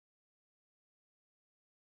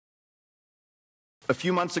a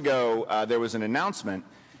few months ago, there was an announcement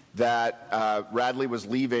that Radley was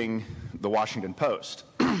leaving the Washington Post.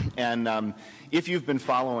 And if you've been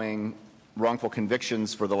following wrongful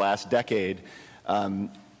convictions for the last decade,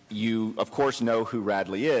 you, of course, know who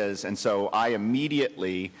Radley is. And so I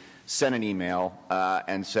immediately sent an email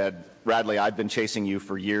and said, Radley, I've been chasing you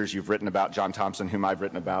for years. You've written about John Thompson, whom I've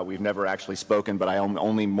written about. We've never actually spoken, but I am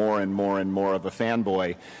only more and more and more of a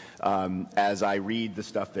fanboy as I read the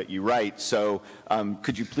stuff that you write. So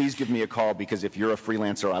could you please give me a call, because if you're a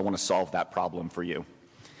freelancer, I want to solve that problem for you.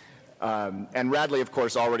 And Radley, of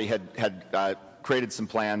course, already had created some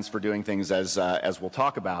plans for doing things as we'll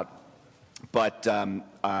talk about. But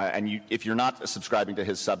if you're not subscribing to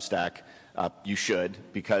his Substack, you should,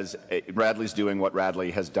 because Radley's doing what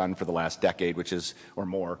Radley has done for the last decade, which is, or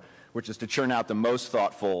more, which is to churn out the most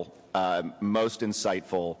thoughtful, most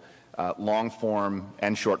insightful, long-form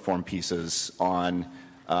and short-form pieces on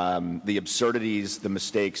the absurdities, the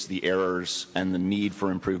mistakes, the errors, and the need for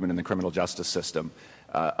improvement in the criminal justice system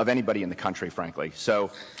of anybody in the country, frankly. So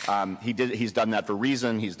he's done that for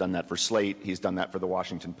Reason, he's done that for Slate, he's done that for the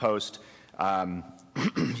Washington Post.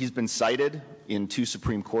 He's been cited in 2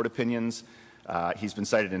 Supreme Court opinions. He's been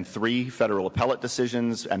cited in 3 federal appellate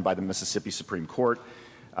decisions and by the Mississippi Supreme Court.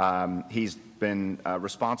 He's been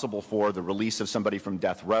responsible for the release of somebody from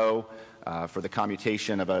death row, for the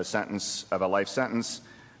commutation of a sentence, of a life sentence,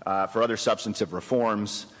 for other substantive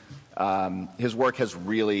reforms. His work has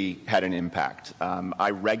really had an impact.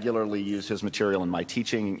 I regularly use his material in my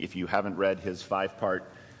teaching. If you haven't read his 5-part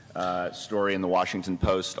story in the Washington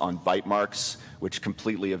Post on bite marks, which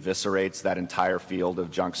completely eviscerates that entire field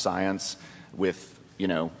of junk science with,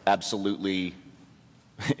 absolutely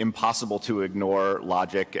impossible to ignore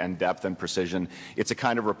logic and depth and precision. It's a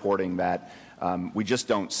kind of reporting that we just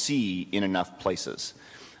don't see in enough places.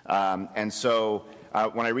 And so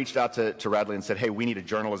when I reached out to Radley and said, hey, we need a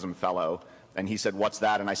journalism fellow, and he said, what's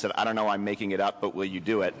that? And I said, I don't know, I'm making it up, but will you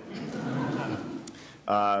do it?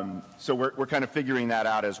 So we're kind of figuring that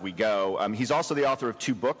out as we go. He's also the author of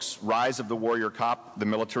 2 books, Rise of the Warrior Cop, The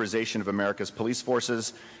Militarization of America's Police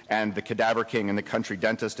Forces, and The Cadaver King and the Country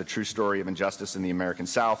Dentist, A True Story of Injustice in the American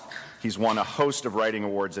South. He's won a host of writing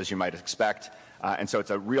awards, as you might expect, and so it's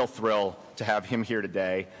a real thrill to have him here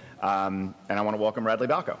today. And I want to welcome Radley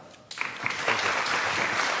Balko.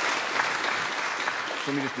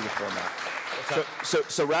 Let me just do the format.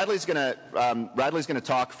 So Radley's going to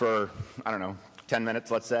talk for, I don't know, 10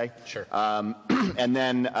 minutes, let's say. Sure. And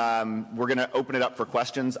then we're going to open it up for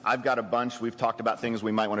questions. I've got a bunch. We've talked about things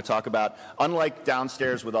we might want to talk about. Unlike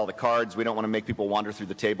downstairs with all the cards, we don't want to make people wander through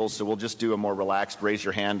the tables, so we'll just do a more relaxed raise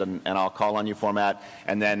your hand and I'll call on you format.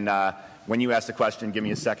 And then when you ask the question, give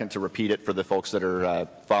me a second to repeat it for the folks that are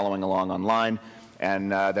following along online,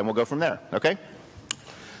 and then we'll go from there. Okay?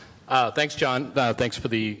 Thanks, John. Thanks for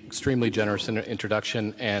the extremely generous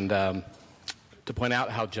introduction. And to point out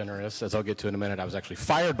how generous, as I'll get to in a minute, I was actually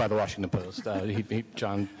fired by the Washington Post.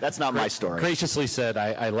 John, that's not my story. Graciously said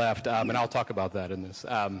I left, and I'll talk about that in this.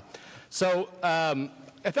 I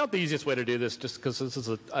felt the easiest way to do this, just because this is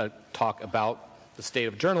a talk about the state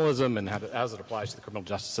of journalism and as it applies to the criminal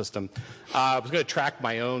justice system. I was going to track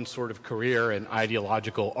my own sort of career and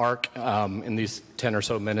ideological arc in these 10 or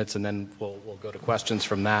so minutes, and then we'll go to questions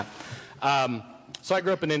from that. So I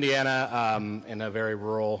grew up in Indiana, in a very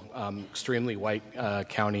rural, extremely white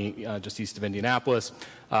county just east of Indianapolis,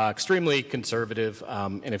 extremely conservative.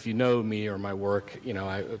 And if you know me or my work,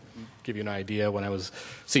 I give you an idea. When I was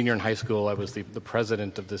senior in high school, I was the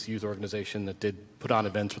president of this youth organization that did put on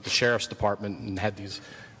events with the sheriff's department and had these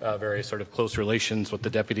very sort of close relations with the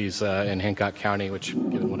deputies in Hancock County, which,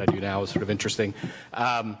 given what I do now, is sort of interesting.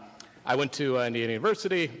 I went to Indiana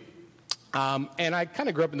University. And I kind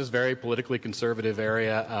of grew up in this very politically conservative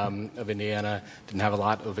area of Indiana. Didn't have a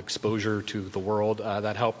lot of exposure to the world.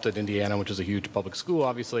 That helped at Indiana, which is a huge public school,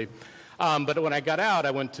 obviously. But when I got out,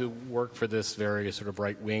 I went to work for this very sort of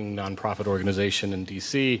right-wing nonprofit organization in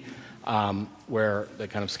D.C., where they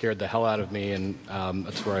kind of scared the hell out of me, and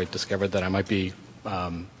that's where I discovered that I might be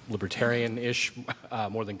libertarian-ish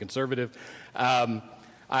more than conservative. I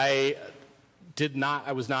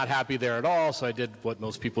was not happy there at all, so I did what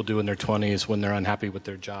most people do in their 20s when they're unhappy with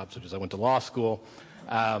their jobs, which is I went to law school.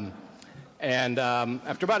 After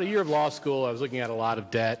about a year of law school, I was looking at a lot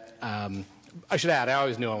of debt. I should add, I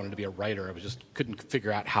always knew I wanted to be a writer. I just couldn't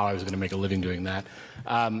figure out how I was going to make a living doing that.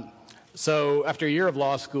 So after a year of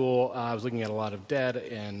law school, I was looking at a lot of debt,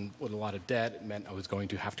 and with a lot of debt, it meant I was going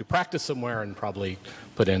to have to practice somewhere and probably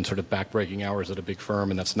put in sort of back-breaking hours at a big firm,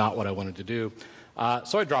 and that's not what I wanted to do.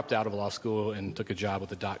 So I dropped out of law school and took a job with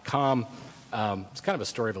the .com. It's kind of a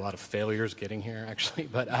story of a lot of failures getting here, actually.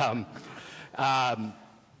 But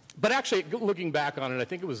But actually, looking back on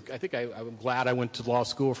it, I'm glad I went to law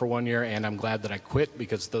school for 1 year, and I'm glad that I quit,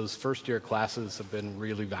 because those first-year classes have been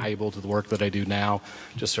really valuable to the work that I do now.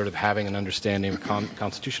 Just sort of having an understanding of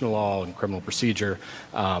constitutional law and criminal procedure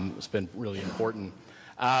has been really important.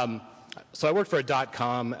 So I worked for a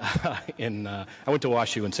 .com I went to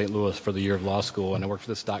WashU in St. Louis for the year of law school, and I worked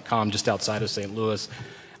for this .com just outside of St. Louis.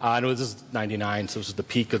 And this is 99, so this was the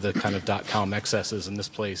peak of the kind of .com excesses in this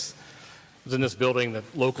place. It was in this building that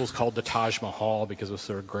locals called the Taj Mahal because it was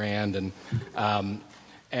sort of grand. And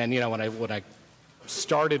you know, when I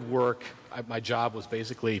started work, my job was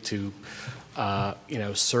basically to you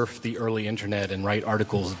know, surf the early internet and write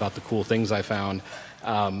articles about the cool things I found.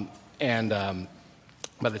 By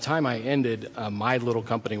the time I ended, my little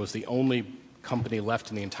company was the only company left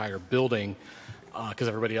in the entire building because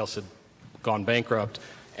everybody else had gone bankrupt.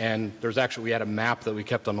 And we had a map that we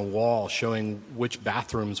kept on the wall showing which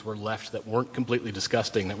bathrooms were left that weren't completely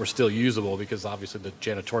disgusting, that were still usable, because obviously the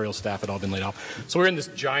janitorial staff had all been laid off. So we're in this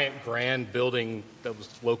giant grand building that was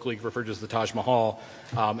locally referred to as the Taj Mahal,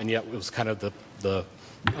 and yet it was kind of the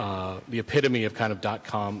epitome of kind of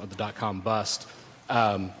the .com bust.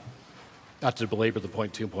 Not to belabor the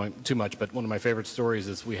point too much, but one of my favorite stories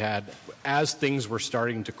is as things were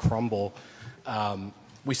starting to crumble,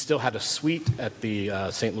 we still had a suite at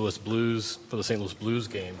the St. Louis Blues for the St. Louis Blues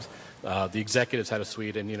games. The executives had a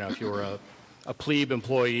suite, and you know, if you were a plebe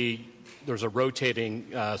employee, there was a rotating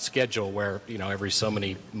schedule where, you know, every so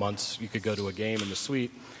many months you could go to a game in the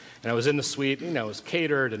suite. And I was in the suite, you know, it was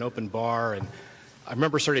catered, an open bar, and I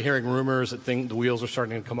remember sort of hearing rumors that the wheels were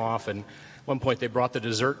starting to come off, and at one point they brought the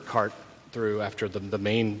dessert cart through after the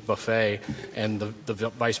main buffet, and the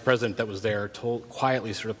vice president that was there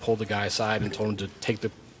quietly sort of pulled the guy aside and told him to take the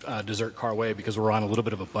dessert car away because we're on a little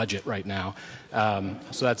bit of a budget right now.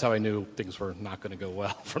 So that's how I knew things were not going to go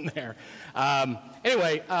well from there.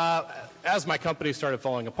 Anyway, as my company started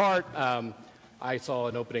falling apart, I saw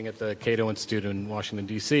an opening at the Cato Institute in Washington,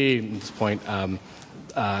 D.C. At this point,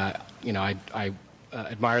 you know, I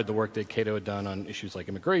admired the work that Cato had done on issues like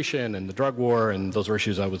immigration and the drug war, and those were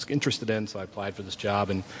issues I was interested in, so I applied for this job.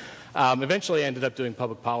 And eventually I ended up doing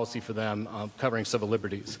public policy for them, covering civil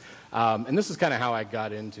liberties. And this is kind of how I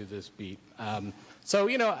got into this beat. So,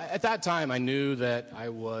 you know, at that time I knew that I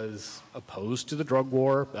was opposed to the drug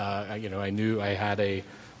war. You know, I knew I had a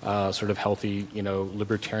sort of healthy, you know,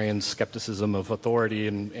 libertarian skepticism of authority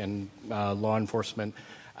and law enforcement.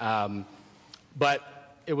 But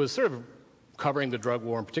it was sort of covering the drug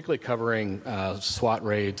war, and particularly covering SWAT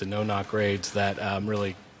raids and no-knock raids, that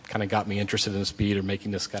really kind of got me interested in this beat, or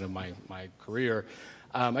making this kind of my career.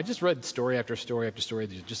 I just read story after story after story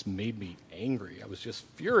that just made me angry. I was just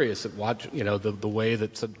furious at watching, you know, the way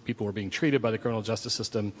that some people were being treated by the criminal justice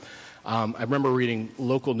system. I remember reading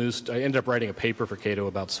local news. I ended up writing a paper for Cato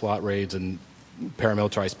about SWAT raids and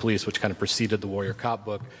paramilitarized police, which kind of preceded the Warrior Cop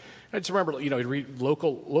book. I just remember, you know, I'd read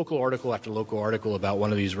local article after local article about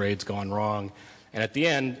one of these raids gone wrong, and at the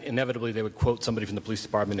end, inevitably, they would quote somebody from the police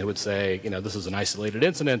department who would say, you know, this is an isolated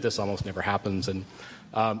incident, this almost never happens, and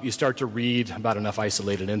you start to read about enough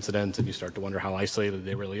isolated incidents, and you start to wonder how isolated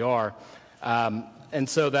they really are. And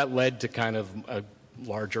so that led to kind of a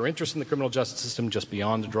larger interest in the criminal justice system just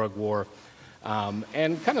beyond the drug war.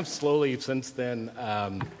 And kind of slowly since then,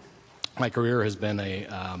 my career has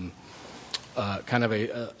been kind of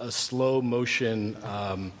a slow motion,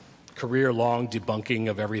 career-long debunking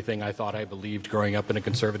of everything I thought I believed growing up in a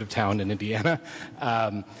conservative town in Indiana.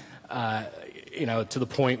 You know, to the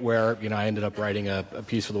point where, you know, I ended up writing a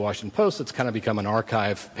piece for the Washington Post that's kind of become an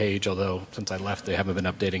archive page, although since I left they haven't been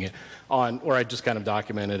updating it, where I just kind of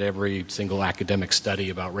documented every single academic study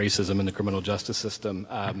about racism in the criminal justice system.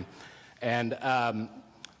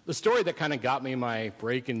 The story that kind of got me my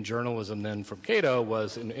break in journalism then from Cato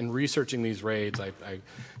was in researching these raids, I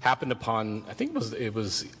happened upon, I think it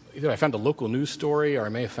was either I found a local news story or I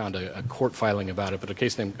may have found a court filing about it, but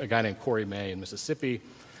a guy named Carey in Mississippi.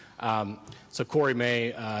 So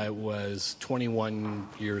Carey was 21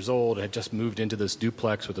 years old, had just moved into this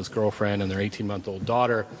duplex with his girlfriend and their 18-month-old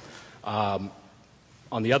daughter.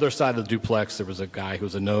 On the other side of the duplex, there was a guy who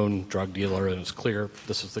was a known drug dealer, and it was clear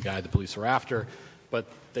this was the guy the police were after. But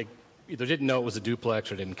they either didn't know it was a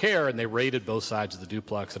duplex or didn't care, and they raided both sides of the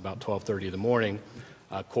duplex about 12:30 in the morning.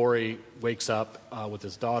 Carey wakes up with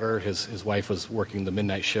his daughter. His wife was working the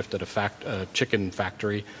midnight shift at a chicken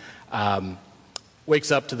factory.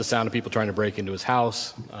 Wakes up to the sound of people trying to break into his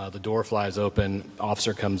house. The door flies open.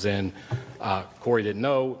 Officer comes in. Carey didn't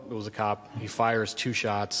know it was a cop. He fires 2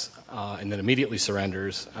 shots and then immediately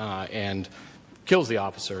surrenders and kills the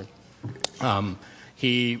officer.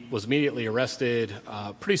 He was immediately arrested,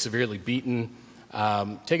 pretty severely beaten,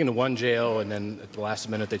 taken to one jail, and then at the last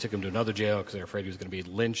minute they took him to another jail because they were afraid he was going to be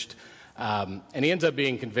lynched. And he ends up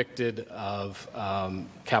being convicted of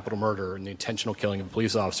capital murder and the intentional killing of a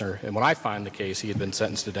police officer. And when I find the case, he had been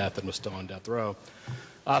sentenced to death and was still on death row.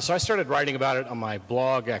 So I started writing about it on my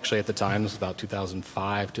blog, actually, at the time. This was about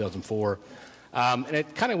 2005, 2004. And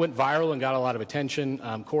it kind of went viral and got a lot of attention.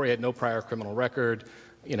 Corey had no prior criminal record.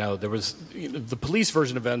 There was the police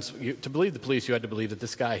version of events. To believe the police, you had to believe that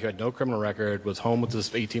this guy who had no criminal record was home with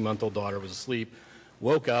his 18-month-old daughter, was asleep,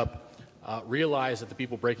 woke up, realized that the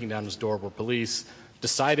people breaking down his door were police,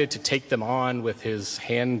 decided to take them on with his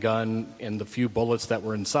handgun and the few bullets that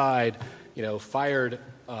were inside, fired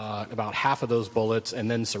about half of those bullets and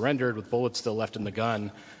then surrendered with bullets still left in the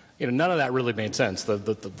gun. None of that really made sense.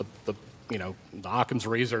 The Occam's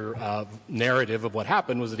razor narrative of what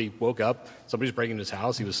happened was that he woke up, somebody's breaking into his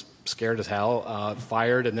house, he was scared as hell,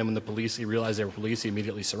 fired, and then when he realized they were police, he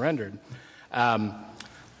immediately surrendered.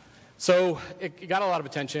 So it got a lot of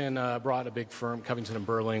attention, brought a big firm, Covington and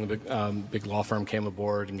Burling, a big law firm came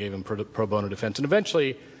aboard and gave him pro bono defense. And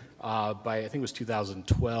eventually, by I think it was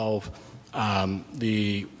 2012,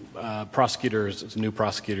 the prosecutors, a new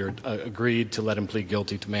prosecutor, agreed to let him plead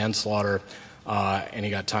guilty to manslaughter, and he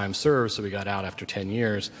got time served, so he got out after 10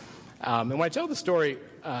 years. And when I tell the story,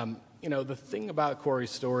 the thing about Corey's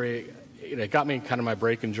story, it got me kind of my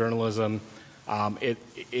break in journalism. It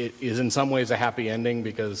is in some ways a happy ending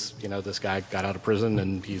because, this guy got out of prison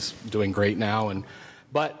and he's doing great now.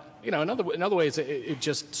 But in other ways, it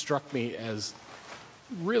just struck me as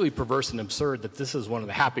really perverse and absurd that this is one of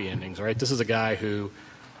the happy endings, right? This is a guy who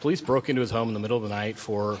police broke into his home in the middle of the night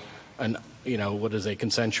for what is a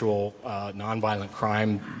consensual, nonviolent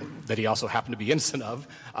crime that he also happened to be innocent of.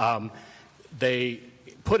 They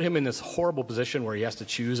put him in this horrible position where he has to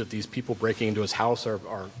choose if these people breaking into his house are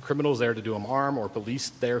criminals there to do him harm or police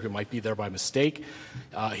there who might be there by mistake.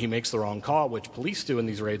 He makes the wrong call, which police do in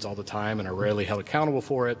these raids all the time and are rarely held accountable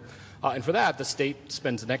for it. And for that, the state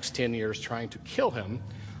spends the next 10 years trying to kill him.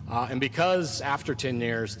 And because after 10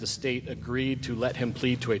 years, the state agreed to let him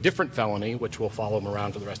plead to a different felony, which will follow him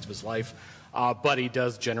around for the rest of his life, but they do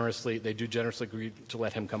generously agree to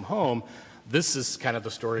let him come home. This is kind of the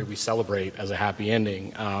story we celebrate as a happy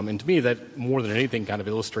ending. And to me, that more than anything kind of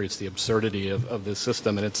illustrates the absurdity of this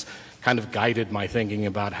system. And it's kind of guided my thinking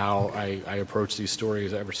about how I approach these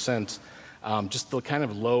stories ever since. Just the kind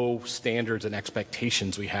of low standards and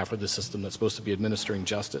expectations we have for the system that's supposed to be administering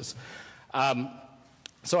justice.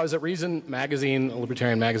 So I was at Reason Magazine, a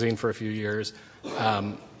libertarian magazine, for a few years.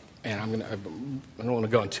 And I don't want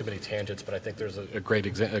to go on too many tangents, but I think there's a great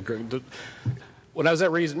example. When I was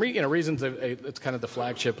at Reason, Reason's it's kind of the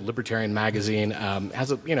flagship libertarian magazine.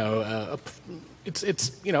 Has I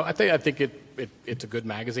think it's a good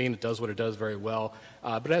magazine. It does what it does very well,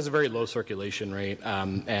 but it has a very low circulation rate,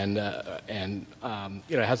 and it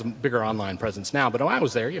has a bigger online presence now. But when I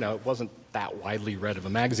was there, it wasn't that widely read of a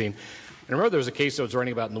magazine. And I remember there was a case I was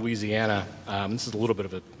writing about in Louisiana. This is a little bit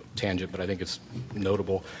of a tangent, but I think it's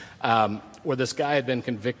notable, where this guy had been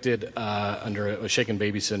convicted under a shaken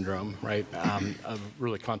baby syndrome, right, a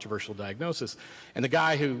really controversial diagnosis. And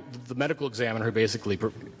the medical examiner who basically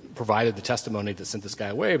provided the testimony that sent this guy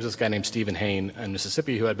away was this guy named Stephen Hain in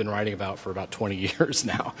Mississippi, who I'd been writing about for about 20 years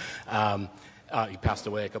now. He passed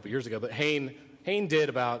away a couple years ago, but Hain did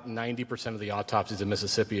about 90% of the autopsies in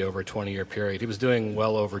Mississippi over a 20-year period. He was doing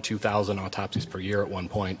well over 2,000 autopsies per year at one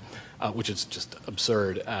point, which is just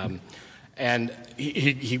absurd. And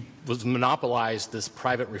he was monopolized this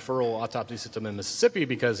private referral autopsy system in Mississippi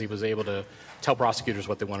because he was able to tell prosecutors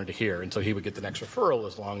what they wanted to hear. And so he would get the next referral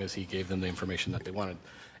as long as he gave them the information that they wanted.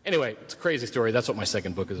 Anyway, it's a crazy story. That's what my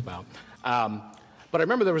second book is about. But I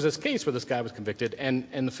remember there was this case where this guy was convicted,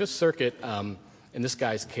 and the Fifth Circuit, in this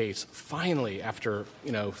guy's case, finally, after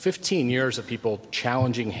 15 years of people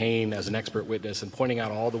challenging Hain as an expert witness and pointing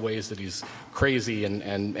out all the ways that he's crazy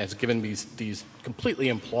and has given these completely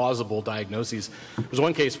implausible diagnoses, there was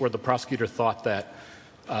one case where the prosecutor thought that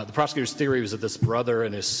the prosecutor's theory was that this brother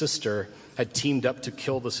and his sister had teamed up to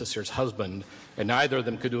kill the sister's husband, and neither of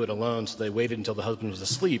them could do it alone, so they waited until the husband was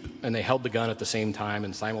asleep, and they held the gun at the same time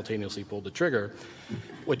and simultaneously pulled the trigger,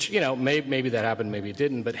 which, maybe that happened, maybe it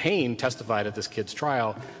didn't, but Hain testified at this kid's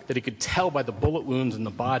trial that he could tell by the bullet wounds in the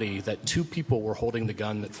body that two people were holding the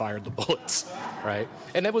gun that fired the bullets, right?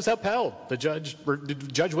 And it was upheld. The judge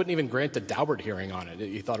wouldn't even grant a Daubert hearing on it.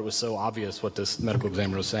 He thought it was so obvious what this medical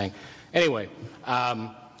examiner was saying. Anyway,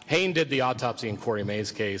 Hain did the autopsy in Corey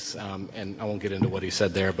May's case, and I won't get into what he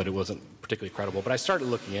said there, but it wasn't particularly credible. But I started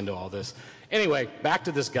looking into all this, Anyway, back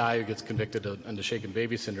to this guy who gets convicted under shaken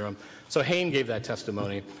baby syndrome. So Hayne gave that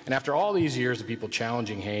testimony, and after all these years of people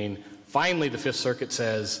challenging Hayne, finally the Fifth Circuit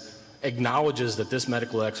acknowledges that this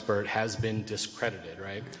medical expert has been discredited,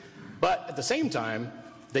 right? But at the same time,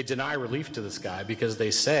 they deny relief to this guy because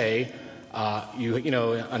they say, you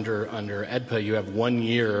know, under EDPA, you have 1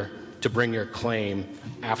 year to bring your claim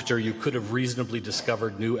after you could have reasonably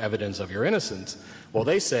discovered new evidence of your innocence. Well,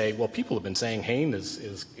 they say, well, people have been saying Hayne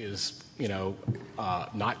is you know,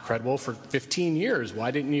 not credible for 15 years.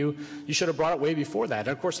 Why didn't you should have brought it way before that. And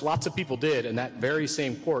of course, lots of people did, and that very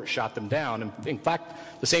same court shot them down. And in fact,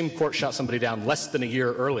 the same court shot somebody down less than a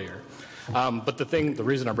year earlier. But the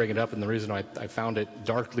reason I bring it up and the reason I found it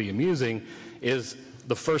darkly amusing is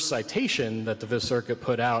the first citation that the Fifth Circuit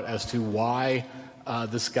put out as to why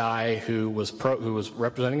this guy who was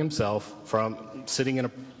representing himself from sitting in a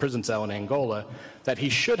prison cell in Angola, that he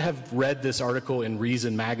should have read this article in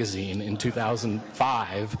Reason magazine in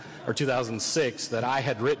 2005 or 2006 that I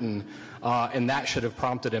had written, and that should have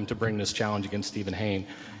prompted him to bring this challenge against Stephen Hayne.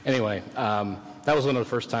 Anyway, that was one of the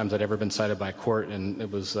first times I'd ever been cited by a court, and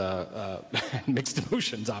it was mixed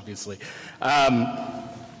emotions, obviously.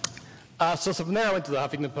 So from there, I went to the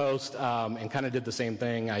Huffington Post and kind of did the same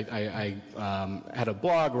thing. I had a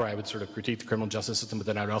blog where I would sort of critique the criminal justice system, but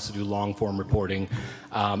then I would also do long-form reporting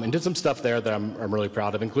and did some stuff there that I'm really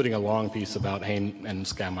proud of, including a long piece about Hayne and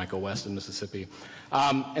this guy Michael West in Mississippi.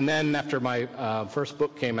 And then after my first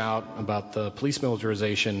book came out about the police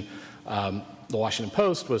militarization, the Washington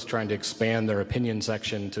Post was trying to expand their opinion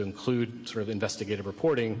section to include sort of investigative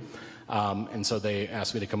reporting. And so they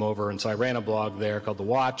asked me to come over, and so I ran a blog there called The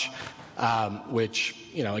Watch, which,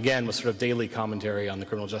 you know, again, was sort of daily commentary on the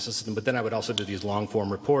criminal justice system, but then I would also do these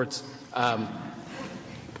long-form reports.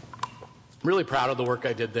 Really proud of the work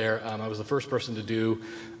I did there. I was the first person to do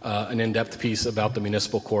an in-depth piece about the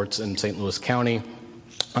municipal courts in St. Louis County,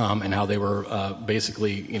 and how they were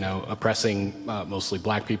basically, you know, oppressing mostly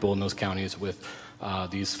black people in those counties with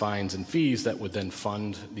these fines and fees that would then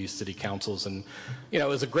fund these city councils. And, you know, it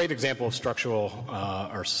was a great example of structural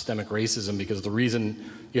or systemic racism, because the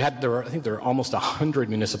reason I think there are almost 100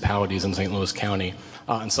 municipalities in St. Louis County,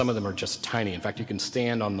 and some of them are just tiny. In fact, you can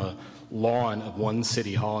stand on the lawn of one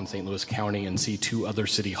city hall in St. Louis County and see 2 other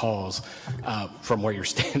city halls from where you're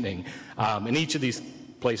standing. And each of these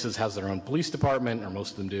places has their own police department, or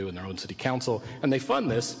most of them do, and their own city council, and they fund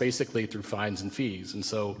this basically through fines and fees. And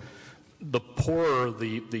so the poorer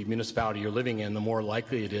the municipality you're living in, the more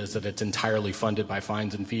likely it is that it's entirely funded by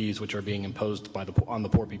fines and fees, which are being imposed on the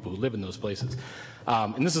poor people who live in those places.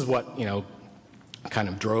 And this is what, you know, kind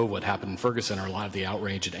of drove what happened in Ferguson, or a lot of the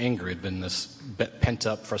outrage and anger had been this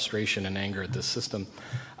pent-up frustration and anger at this system.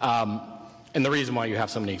 And the reason why you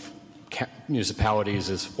have so many municipalities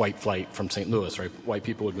is white flight from St. Louis, right? White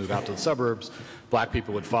people would move out to the suburbs, black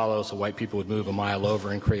people would follow, so white people would move a mile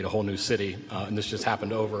over and create a whole new city. And this just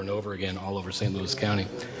happened over and over again all over St. Louis County.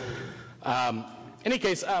 In any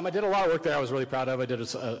case, I did a lot of work there I was really proud of. I did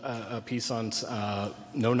a piece on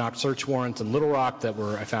no-knock search warrants in Little Rock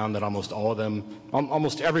I found that almost all of them,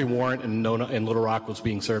 almost every warrant in Little Rock was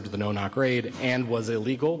being served with the no-knock raid and was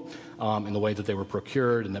illegal in the way that they were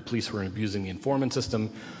procured, and that police were abusing the informant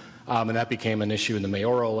system. And that became an issue in the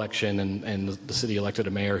mayoral election, and the city elected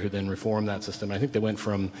a mayor who then reformed that system. And I think they went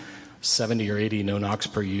from 70 or 80 no-knocks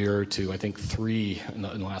per year to, I think, 3 in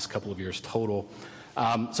the last couple of years total.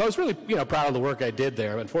 So I was really, you know, proud of the work I did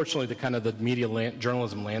there. Unfortunately, the media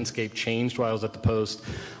journalism landscape changed while I was at the Post,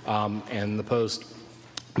 and the Post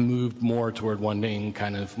moved more toward wanting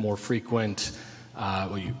kind of more frequent,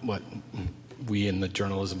 what we in the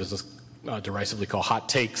journalism business derisively call hot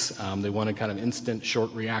takes. They wanted kind of instant,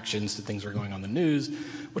 short reactions to things that were going on in the news,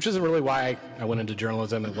 which isn't really why I went into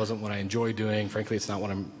journalism. It wasn't what I enjoy doing. Frankly, it's not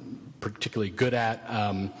what I'm particularly good at.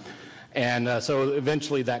 So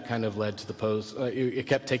eventually that kind of led to the Post. It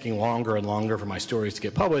kept taking longer and longer for my stories to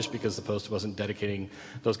get published because the Post wasn't dedicating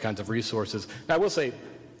those kinds of resources. Now, I will say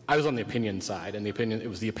I was on the opinion side, and it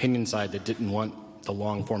was the opinion side that didn't want the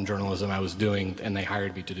long-form journalism I was doing, and they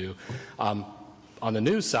hired me to do. On the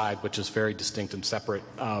news side, which is very distinct and separate,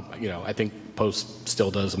 you know, I think Post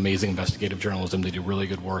still does amazing investigative journalism. They do really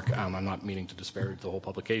good work. I'm not meaning to disparage the whole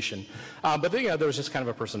publication. But then, you know, there was just kind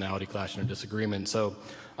of a personality clash and a disagreement. So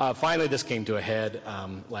finally this came to a head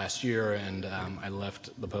last year, and I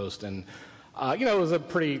left the Post. And, you know, it was a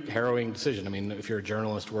pretty harrowing decision. I mean, if you're a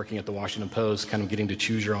journalist working at the Washington Post, kind of getting to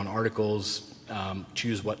choose your own articles,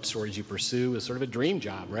 choose what stories you pursue is sort of a dream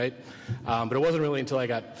job, right? But it wasn't really until I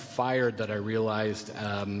got fired that I realized,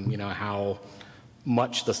 you know, how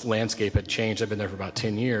much this landscape had changed. I've been there for about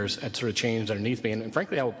 10 years. It sort of changed underneath me, and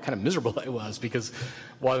frankly, how kind of miserable I was, because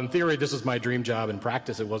while in theory this was my dream job, in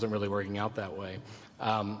practice it wasn't really working out that way.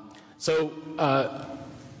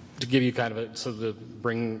 To give you kind of to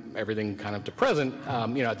bring everything kind of to present,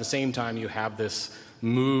 at the same time you have this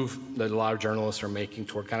move that a lot of journalists are making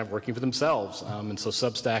toward kind of working for themselves. And so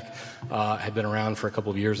Substack had been around for a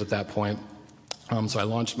couple of years at that point. So I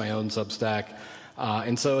launched my own Substack.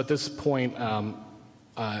 And so at this point,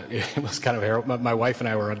 it was kind of harrowing. My wife and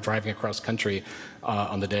I were driving across country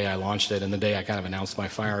on the day I launched it, and the day I kind of announced my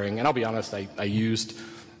firing. And I'll be honest, I used,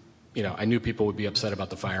 I knew people would be upset about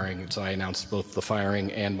the firing, so I announced both the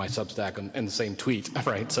firing and my Substack in the same tweet,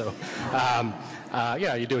 right? So,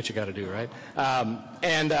 you do what you got to do, right?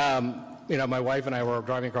 My wife and I were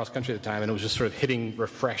driving across country at the time, and it was just sort of hitting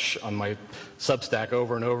refresh on my Substack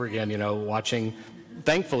over and over again, watching.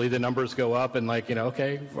 Thankfully, the numbers go up, and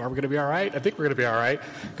okay, are we going to be all right? I think we're going to be all right,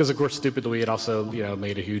 because of course, stupidly, it also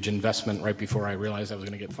made a huge investment right before I realized I was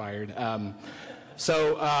going to get fired. At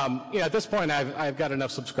this point, I've got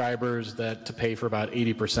enough subscribers to pay for about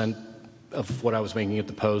 80% of what I was making at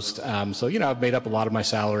the Post. I've made up a lot of my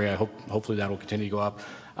salary. Hopefully that will continue to go up.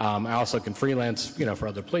 I also can freelance, for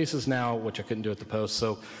other places now, which I couldn't do at the Post.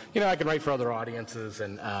 So, I can write for other audiences,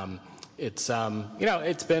 and it's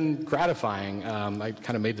been gratifying. I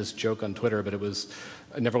kind of made this joke on Twitter, but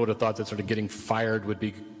I never would have thought that sort of getting fired would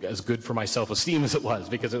be as good for my self-esteem as it was,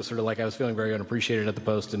 because it was sort of like I was feeling very unappreciated at the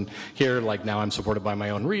Post, and here, now I'm supported by my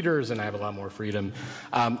own readers, and I have a lot more freedom.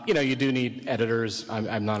 You do need editors.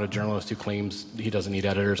 I'm not a journalist who claims he doesn't need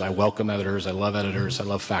editors. I welcome editors. I love editors. I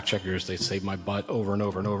love fact checkers. They save my butt over and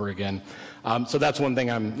over and over again. So that's one thing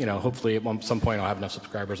hopefully at some point I'll have enough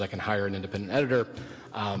subscribers I can hire an independent editor.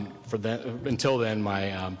 Until then,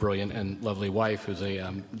 my brilliant and lovely wife, who's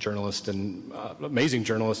a journalist and amazing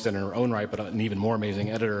journalist in her own right, but an even more amazing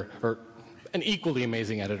editor, or an equally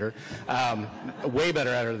amazing editor, a way better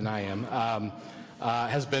editor than I am,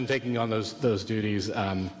 has been taking on those duties,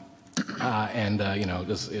 this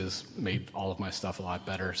is made all of my stuff a lot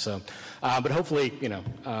better. So, but hopefully,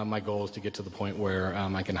 my goal is to get to the point where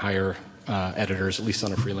I can hire editors, at least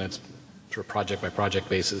on a freelance sort of project-by-project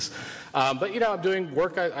basis. I'm doing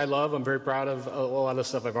work I love. I'm very proud of a lot of the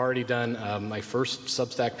stuff I've already done. My first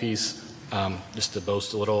Substack piece, just to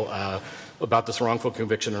boast a little, about this wrongful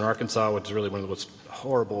conviction in Arkansas, which is really one of the most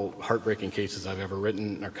horrible, heartbreaking cases I've ever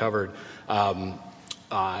written or covered, is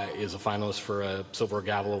a finalist for a Silver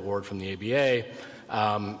Gavel Award from the ABA.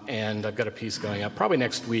 And I've got a piece going up probably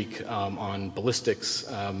next week on ballistics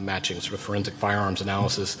matching, sort of forensic firearms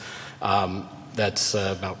analysis. That's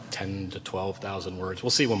about 10 to 12,000 words. We'll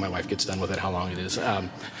see when my wife gets done with it how long it is.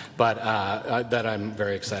 But that I'm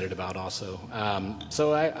very excited about also. I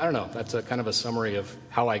don't know. That's a kind of a summary of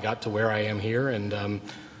how I got to where I am here. And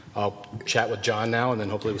I'll chat with John now, and then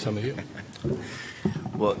hopefully with some of you.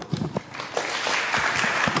 Well,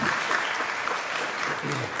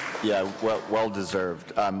 yeah, well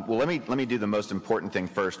deserved. Well, let me do the most important thing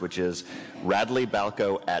first, which is Radley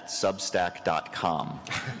Balko at Substack.com.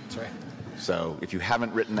 That's right. So if you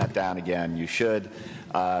haven't written that down again, you should,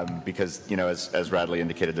 because as Radley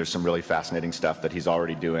indicated, there's some really fascinating stuff that he's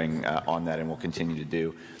already doing on that and will continue to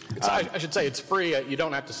do. I should say it's free. You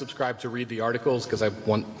don't have to subscribe to read the articles, because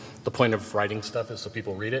the point of writing stuff is so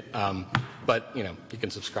people read it. But you can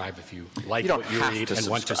subscribe if you like what you read and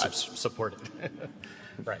want to support it.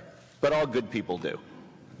 Right. But all good people do.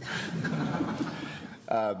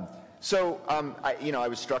 I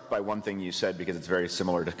was struck by one thing you said, because it's very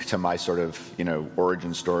similar to my sort of,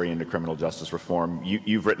 origin story into criminal justice reform.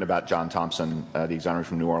 You've written about John Thompson, the exonerator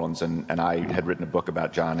from New Orleans, and I had written a book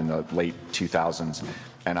about John in the late 2000s,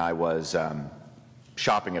 and I was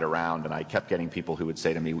shopping it around, and I kept getting people who would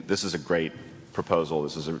say to me, this is a great proposal,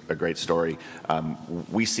 this is a great story.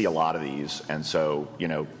 We see a lot of these, and so,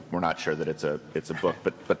 we're not sure that it's a book,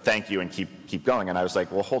 but thank you, and keep going. And I was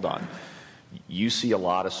like, well, hold on. You see a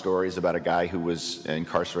lot of stories about a guy who was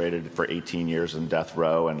incarcerated for 18 years in death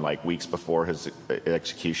row, and weeks before his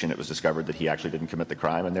execution, it was discovered that he actually didn't commit the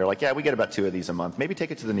crime. And they're like, yeah, we get about 2 of these a month. Maybe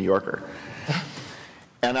take it to the New Yorker.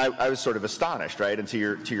 And I was sort of astonished, right? And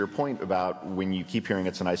to your point about when you keep hearing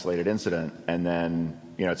it's an isolated incident, and then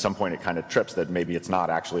at some point it kind of trips that maybe it's not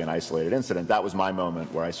actually an isolated incident. That was my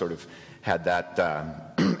moment where I sort of had that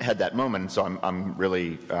had that moment. And so I'm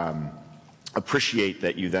really appreciate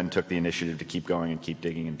that you then took the initiative to keep going and keep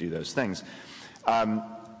digging and do those things.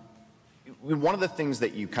 One of the things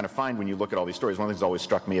that you kind of find when you look at all these stories, one of the things that always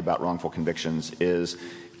struck me about wrongful convictions is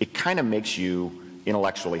it kind of makes you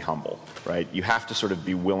intellectually humble, right? You have to sort of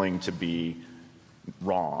be willing to be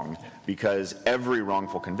wrong, because every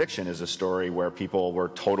wrongful conviction is a story where people were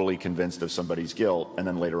totally convinced of somebody's guilt, and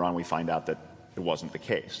then later on we find out that it wasn't the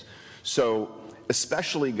case. So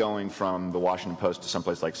especially going from the Washington Post to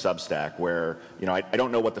someplace like Substack, where, you know, I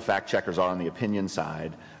don't know what the fact checkers are on the opinion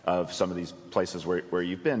side of some of these places where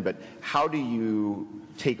you've been, but how do you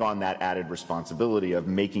take on that added responsibility of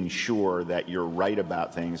making sure that you're right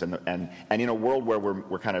about things, and in a world where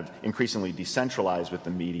we're kind of increasingly decentralized with the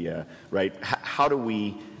media, right? How do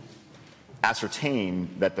we ascertain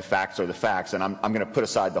that the facts are the facts? And I'm going to put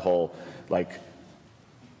aside the whole, like,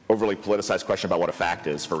 overly politicized question about what a fact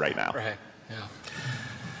is for right now. Right. Yeah.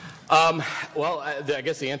 Well, I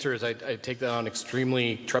guess the answer is I take that on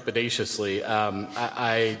extremely trepidatiously.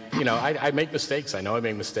 I make mistakes. I know I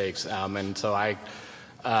make mistakes, and so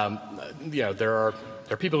there are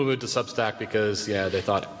people who moved to Substack because they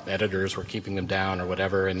thought editors were keeping them down or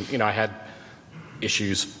whatever, and I had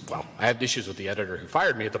issues. Well, I had issues with the editor who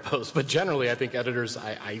fired me at the Post, but generally, I think editors,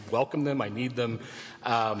 I welcome them. I need them.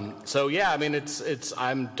 So yeah, I mean,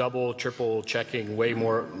 I'm double, triple checking way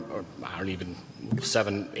more, or I don't even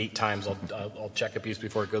 7, 8 times I'll check a piece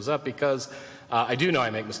before it goes up, because I do know I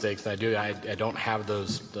make mistakes, and I don't have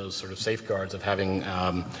those sort of safeguards of having 2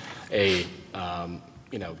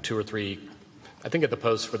 or 3. I think at the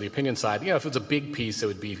Post for the opinion side, if it's a big piece, it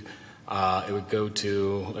would go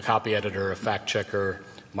to a copy editor, a fact checker,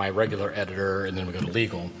 my regular editor, and then we go to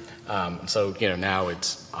legal. So now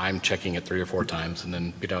I'm checking it 3 or 4 times, and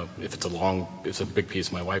then if it's a big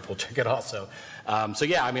piece, my wife will check it also. So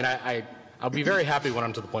yeah, I mean, I'll be very happy when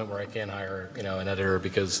I'm to the point where I can hire an editor,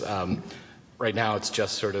 because right now it's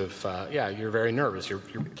just sort of you're very nervous.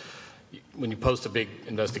 When you post a big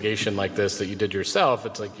investigation like this that you did yourself,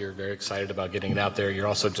 it's like you're very excited about getting it out there. You're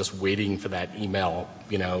also just waiting for that email,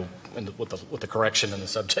 and with the correction in the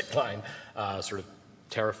subject line, sort of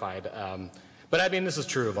terrified. But I mean, this is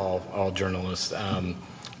true of all journalists. I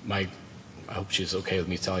hope she's okay with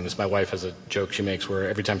me telling this. My wife has a joke she makes where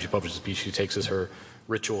every time she publishes a piece, she takes as her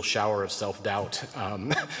ritual shower of self-doubt,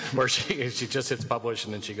 where she just hits publish,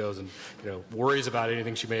 and then she goes and worries about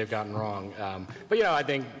anything she may have gotten wrong. But I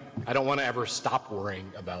think I don't want to ever stop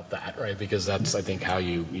worrying about that, right? Because that's, I think, how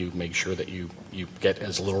you make sure that you get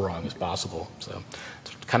as little wrong as possible. So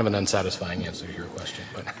it's kind of an unsatisfying answer to your question,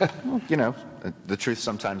 but well, the truth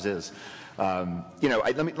sometimes is.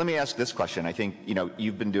 Let me ask this question. I think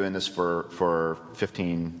you've been doing this for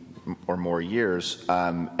 15 or more years,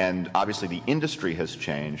 and obviously the industry has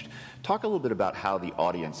changed. Talk a little bit about how the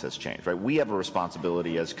audience has changed, right? We have a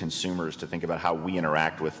responsibility as consumers to think about how we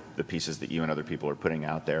interact with the pieces that you and other people are putting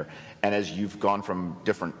out there. And as you've gone from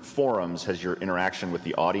different forums, has your interaction with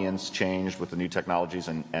the audience changed with the new technologies?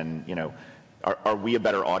 And are we a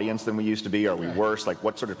better audience than we used to be? Are we worse? Like,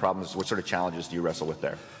 what sort of problems, what sort of challenges do you wrestle with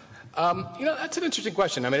there? That's an interesting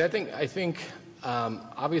question. I mean, I think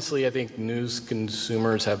obviously, I think news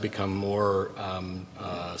consumers have become more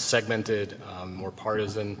segmented, more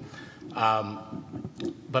partisan.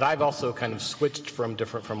 But I've also kind of switched from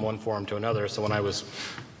one forum to another. So when I was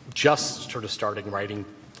just sort of starting writing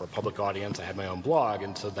for a public audience, I had my own blog,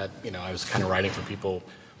 and so that I was kind of writing for people,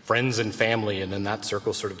 friends and family, and then that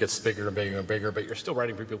circle sort of gets bigger and bigger and bigger, but you're still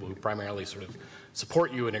writing for people who primarily sort of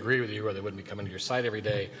support you and agree with you, or they wouldn't be coming to your site every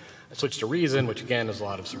day. I switched to Reason, which again is a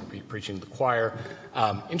lot of sort of preaching to the choir.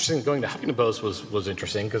 Interesting, going to Huffington Post was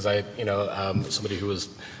interesting, because I, somebody who was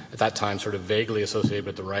at that time sort of vaguely associated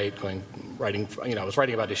with the right, I was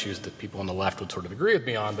writing about issues that people on the left would sort of agree with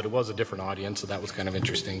me on, but it was a different audience, so that was kind of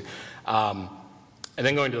interesting. And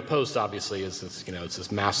then going to the Post, obviously, is this, it's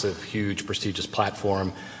this massive, huge, prestigious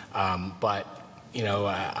platform. But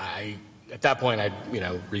at that point, I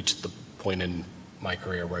reached the point in my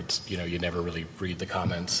career where it's you never really read the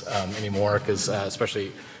comments anymore, because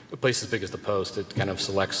especially a place as big as the Post, it kind of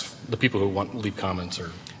selects the people who want to leave comments.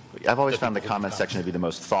 Or I've always found the comment section to be the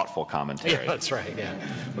most thoughtful commentary. Yeah, that's right. Yeah,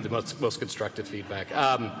 with the most constructive feedback.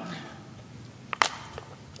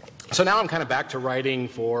 So now I'm kind of back to writing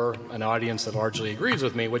for an audience that largely agrees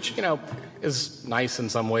with me, which, is nice in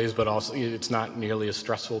some ways, but also it's not nearly as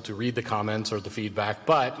stressful to read the comments or the feedback,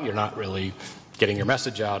 but you're not really getting your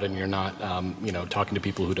message out, and you're not, talking to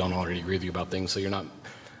people who don't already agree with you about things, so you're not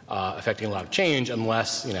affecting a lot of change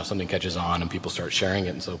unless, something catches on and people start sharing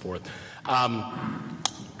it and so forth.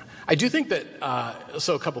 I do think that,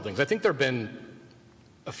 so a couple things. I think there have been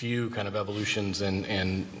a few kind of evolutions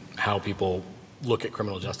in how people look at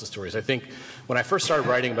criminal justice stories. I think when I first started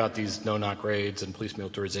writing about these no-knock raids and police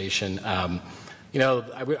militarization,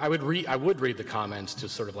 I would read the comments to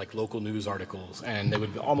sort of like local news articles, and they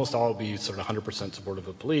would almost all be sort of 100% supportive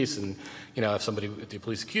of police. And if the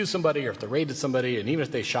police accused somebody, or if they raided somebody, and even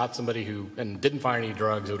if they shot somebody and didn't find any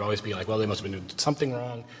drugs, it would always be like, well, they must have been doing something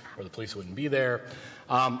wrong, or the police wouldn't be there.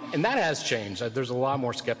 And that has changed. There's a lot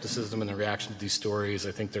more skepticism in the reaction to these stories.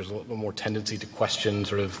 I think there's a little more tendency to question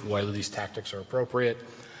sort of whether these tactics are appropriate.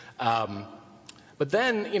 But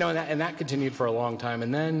then, and that continued for a long time.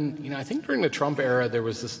 And then, I think during the Trump era, there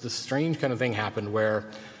was this strange kind of thing happened where,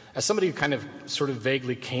 as somebody who kind of sort of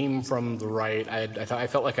vaguely came from the right, I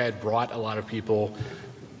felt like I had brought a lot of people,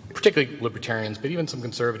 particularly libertarians, but even some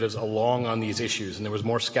conservatives, along on these issues. And there was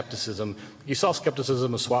more skepticism. You saw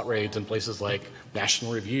skepticism of SWAT raids in places like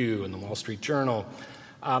National Review and the Wall Street Journal.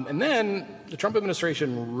 And then the Trump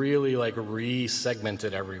administration really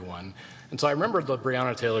re-segmented everyone. And so I remember the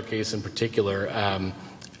Breonna Taylor case in particular,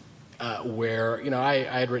 where I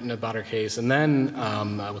had written about her case, and then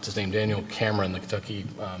Daniel Cameron, the Kentucky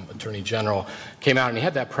Attorney General, came out and he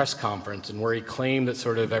had that press conference, and where he claimed that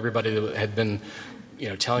sort of everybody that had been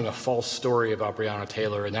telling a false story about Breonna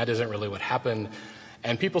Taylor, and that isn't really what happened.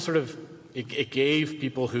 And people it gave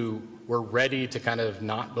people who were ready to kind of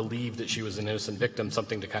not believe that she was an innocent victim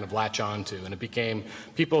something to kind of latch on to. And it became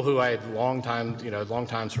people who I had long time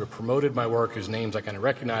sort of promoted my work, whose names I kind of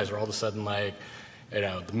recognized, are all of a sudden like,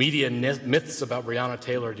 the media myths about Breonna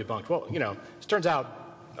Taylor debunked. Well, it turns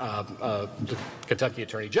out the Kentucky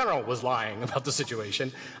Attorney General was lying about the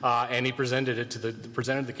situation, and he presented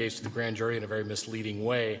the case to the grand jury in a very misleading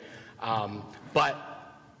way. But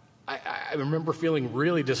I remember feeling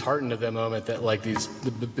really disheartened at that moment that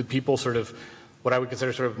the people sort of, what I would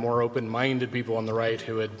consider sort of more open-minded people on the right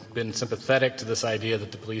who had been sympathetic to this idea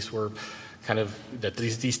that the police were that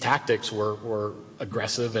these tactics were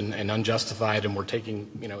aggressive and unjustified and were taking,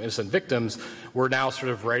 innocent victims, were now sort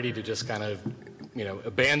of ready to just kind of,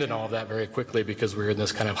 abandon all of that very quickly because we were in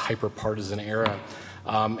this kind of hyper-partisan era.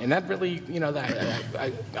 And that really,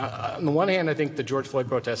 on the one hand, I think the George Floyd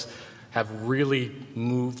protests have really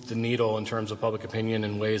moved the needle in terms of public opinion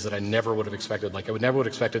in ways that I never would have expected. Like, I would never have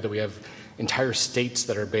expected that we have entire states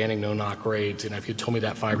that are banning no-knock raids. If you told me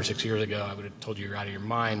that 5 or 6 years ago, I would have told you you're out of your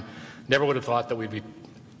mind. Never would have thought that we'd be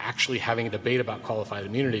actually having a debate about qualified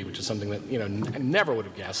immunity, which is something that, I never would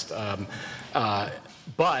have guessed.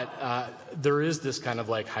 But there is this kind of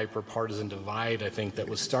hyper-partisan divide, I think, that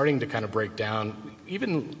was starting to kind of break down.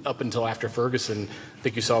 Even up until after Ferguson, I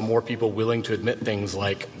think you saw more people willing to admit things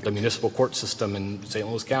like the municipal court system in St.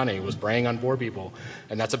 Louis County was preying on poor people,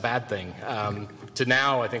 and that's a bad thing. To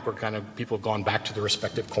now, I think people have gone back to their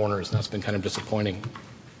respective corners, and that's been kind of disappointing.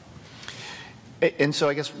 And so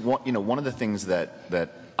I guess one of the things that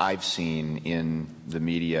I've seen in the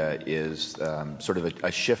media is sort of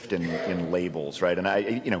a shift in labels, right? And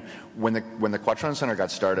when the Quattrone Center got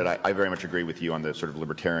started, I very much agree with you on the sort of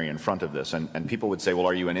libertarian front of this. And people would say, well,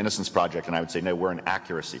 are you an innocence project? And I would say, no, we're an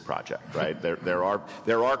accuracy project, right? There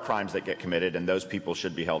are crimes that get committed, and those people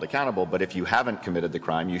should be held accountable. But if you haven't committed the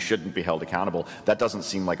crime, you shouldn't be held accountable. That doesn't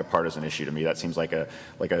seem like a partisan issue to me. That seems like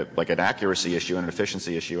an accuracy issue and an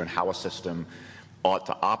efficiency issue, and how a system ought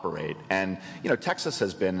to operate. And Texas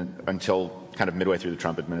has been, until kind of midway through the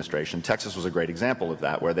Trump administration, Texas was a great example of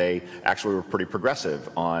that, where they actually were pretty progressive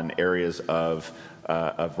on areas of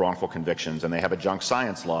wrongful convictions, and they have a junk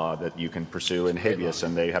science law that you can pursue in habeas,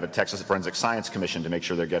 and they have a Texas Forensic Science Commission to make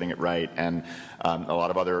sure they're getting it right, and a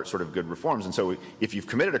lot of other sort of good reforms. And so if you've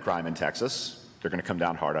committed a crime in Texas, they're going to come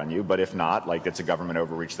down hard on you. But if not, it's a government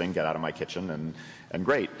overreach thing, get out of my kitchen, and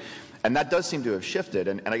great. And that does seem to have shifted.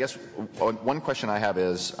 And I guess one question I have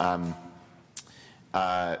is, there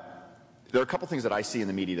are a couple things that I see in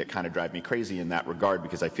the media that kind of drive me crazy in that regard,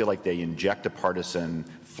 because I feel like they inject a partisan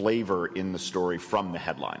flavor in the story from the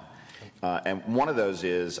headline. And one of those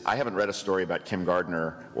is, I haven't read a story about Kim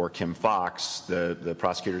Gardner or Kim Fox, the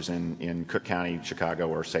prosecutors in Cook County, Chicago,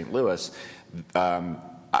 or St. Louis.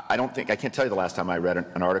 I can't tell you the last time I read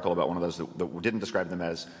an article about one of those that didn't describe them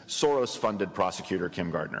as Soros-funded prosecutor Kim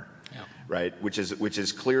Gardner, right? Which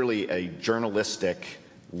is clearly a journalistic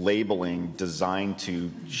labeling designed to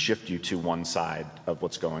shift you to one side of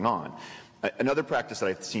what's going on. Another practice that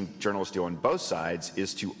I've seen journalists do on both sides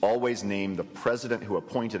is to always name the president who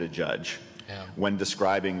appointed a judge when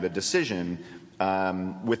describing the decision,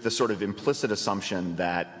 with the sort of implicit assumption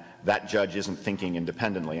that that judge isn't thinking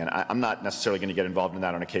independently. And I'm not necessarily going to get involved in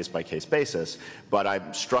that on a case-by-case basis, but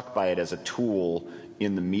I'm struck by it as a tool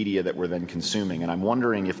in the media that we're then consuming. And I'm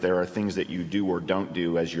wondering if there are things that you do or don't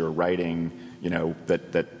do as you're writing,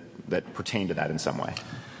 that pertain to that in some way.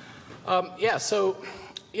 So,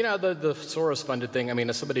 the Soros-funded thing, I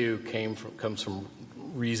mean, as somebody who comes from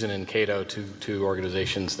reason in Cato to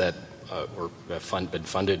organizations that been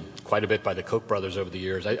funded quite a bit by the Koch brothers over the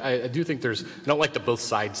years. I do think I don't like the both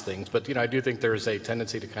sides things, but I do think there's a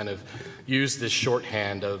tendency to kind of use this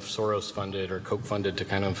shorthand of Soros funded or Koch funded to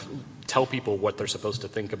kind of tell people what they're supposed to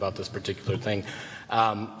think about this particular thing.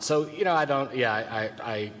 But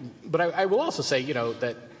I will also say,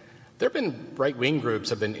 that there have been right-wing groups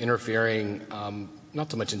have been interfering,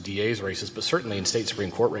 not so much in DA's races, but certainly in state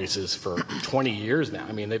Supreme Court races for 20 years now.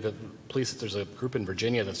 I mean, there's a group in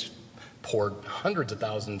Virginia that's poured hundreds of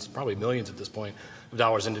thousands, probably millions at this point, of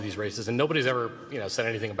dollars into these races, and nobody's ever, said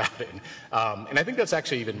anything about it. And I think that's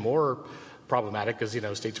actually even more problematic because,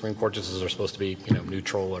 state Supreme Court justices are supposed to be,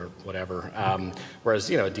 neutral or whatever. Whereas,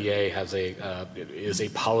 a DA is a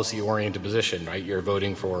policy-oriented position, right? You're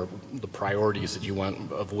voting for the priorities that you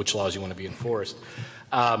want, of which laws you want to be enforced.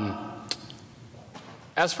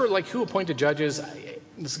 As for who appointed judges,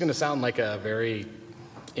 this is going to sound like a very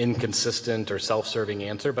inconsistent or self-serving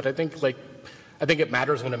answer, but I think it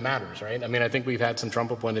matters when it matters, right? I mean, I think we've had some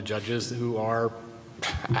Trump-appointed judges who are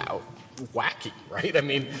wacky, right? I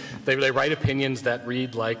mean, they write opinions that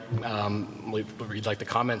read like the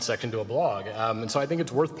comment section to a blog, and so I think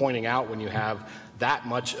it's worth pointing out when you have that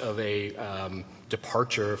much of a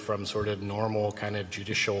departure from sort of normal kind of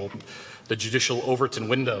the judicial Overton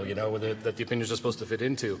window, that the opinions are supposed to fit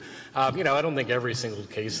into. I don't think every single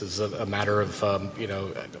case is a matter of,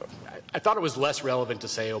 I thought it was less relevant to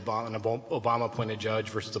say an Obama-appointed judge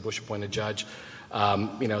versus a Bush-appointed judge.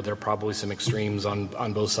 There are probably some extremes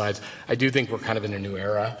on both sides. I do think we're kind of in a new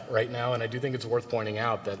era right now, and I do think it's worth pointing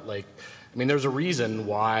out that, there's a reason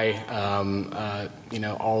why,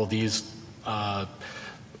 all of these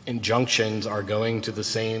injunctions are going to the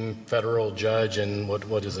same federal judge, and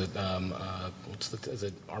what is it? Is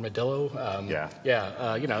it Armadillo?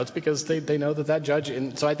 It's because they know that judge,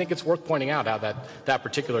 and so I think it's worth pointing out how that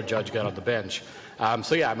particular judge got on the bench. I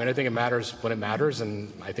think it matters when it matters,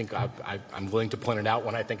 and I think I'm willing to point it out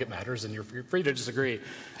when I think it matters, and you're free to disagree.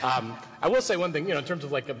 I will say one thing, in terms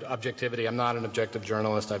of objectivity, I'm not an objective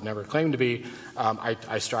journalist. I've never claimed to be.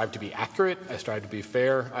 I strive to be accurate. I strive to be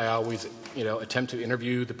fair. I always, attempt to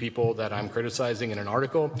interview the people that I'm criticizing in an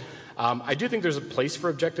article. I do think there's a place for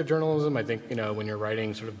objective journalism. I think, when you're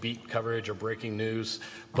writing sort of beat coverage or breaking news.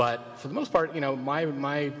 But for the most part,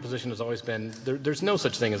 my position has always been there's no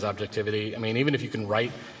such thing as objectivity. I mean, even if you can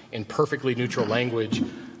write in perfectly neutral language,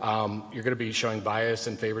 you're going to be showing bias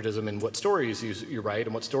and favoritism in what stories you write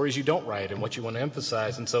and what stories you don't write and what you want to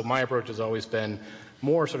emphasize. And so my approach has always been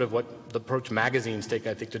more sort of what the approach magazines take,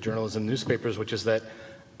 I think, to journalism, newspapers, which is that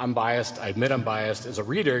I'm biased. I admit I'm biased. As a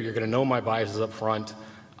reader, you're going to know my biases up front.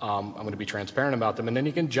 I'm going to be transparent about them, and then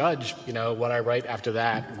you can judge, what I write after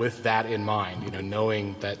that with that in mind,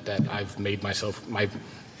 knowing that I've made myself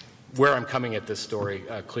where I'm coming at this story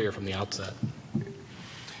clear from the outset.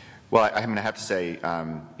 Well, I'm going to have to say,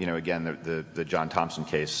 again, the John Thompson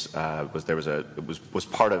case was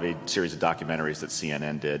part of a series of documentaries that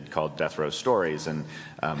CNN did called Death Row Stories, and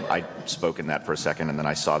I spoke in that for a second, and then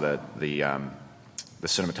I saw the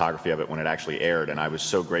cinematography of it when it actually aired, and I was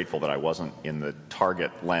so grateful that I wasn't in the target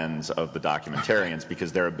lens of the documentarians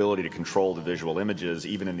because their ability to control the visual images,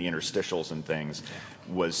 even in the interstitials and things,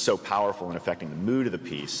 was so powerful in affecting the mood of the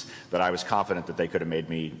piece that I was confident that they could have made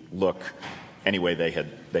me look any way they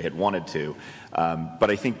had wanted to. But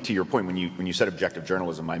I think to your point, when you said objective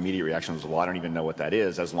journalism, my immediate reaction was, well, I don't even know what that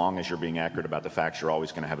is. As long as you're being accurate about the facts, you're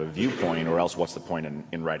always going to have a viewpoint, or else what's the point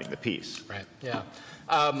in writing the piece? Right, yeah.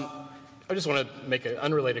 I just want to make an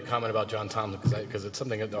unrelated comment about John Thompson because it's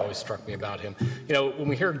something that always struck me about him. When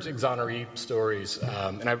we hear exoneree stories,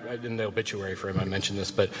 and in the obituary for him I mentioned this,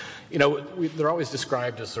 but they're always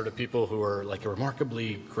described as sort of people who are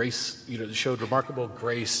remarkably showed remarkable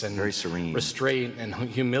grace and very serene, restraint and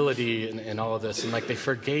humility and all of this, and they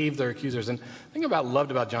forgave their accusers. And the thing I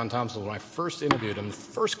loved about John Thompson when I first interviewed him, the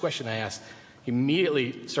first question I asked, he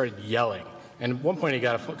immediately started yelling. And at one point, he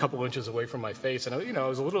got a couple inches away from my face, and it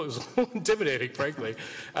was a little intimidating, frankly,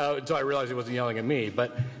 until I realized he wasn't yelling at me.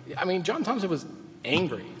 But John Thompson was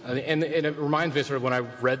angry, and it reminds me sort of when I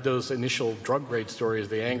read those initial drug raid stories,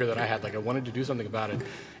 the anger that I had, I wanted to do something about it,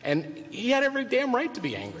 and he had every damn right to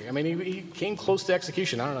be angry. He came close to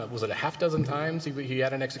execution. I don't know, was it a half dozen times he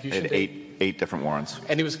had an execution date? Eight different warrants,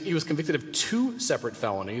 and he was convicted of 2 separate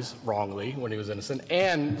felonies wrongly when he was innocent.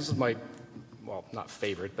 And this is my not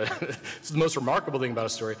favorite, but it's the most remarkable thing about a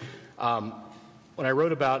story. When I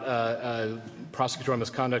wrote about prosecutorial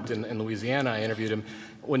misconduct in Louisiana, I interviewed him.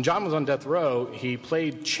 When John was on death row, he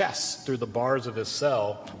played chess through the bars of his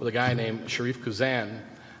cell with a guy named Sharif Kuzan.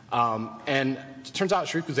 And it turns out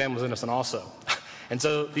Sharif Kuzan was innocent also. And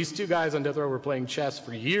so these two guys on death row were playing chess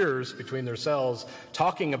for years between their cells,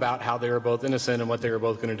 talking about how they were both innocent and what they were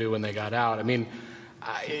both going to do when they got out. I mean,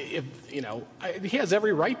 he has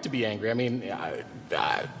every right to be angry. I mean,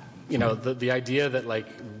 the idea that like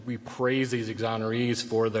we praise these exonerees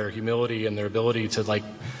for their humility and their ability to like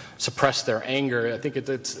suppress their anger, I think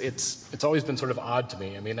it's always been sort of odd to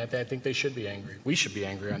me. I mean, I think they should be angry. We should be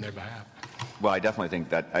angry on their behalf. Well, I definitely think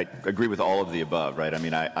that I agree with all of the above, right? I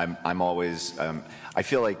mean, I'm always I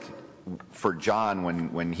feel like for John,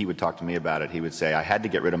 when he would talk to me about it, he would say I had to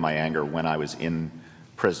get rid of my anger when I was in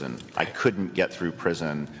prison. I couldn't get through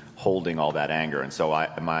prison holding all that anger, and so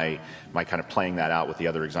my kind of playing that out with the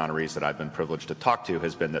other exonerees that I've been privileged to talk to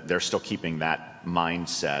has been that they're still keeping that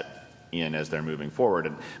mindset in as they're moving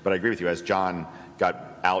forward. But I agree with you, as John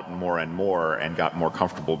got out and more and got more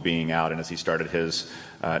comfortable being out, and as he started his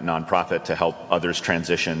nonprofit to help others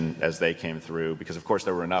transition as they came through, because of course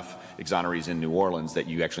there were enough exonerees in New Orleans that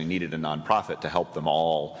you actually needed a nonprofit to help them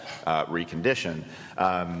all recondition.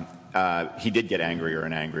 He did get angrier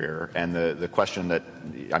and angrier, and the question that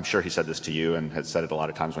I'm sure he said this to you and had said it a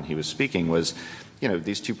lot of times when he was speaking was,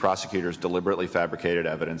 these two prosecutors deliberately fabricated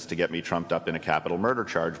evidence to get me trumped up in a capital murder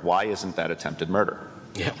charge. Why isn't that attempted murder?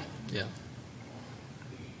 Yeah.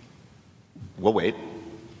 We'll wait,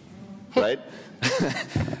 right?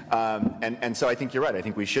 And so I think you're right. I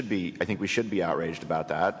think we should be outraged about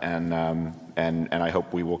that, and I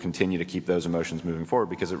hope we will continue to keep those emotions moving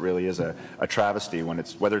forward, because it really is a travesty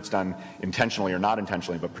whether it's done intentionally or not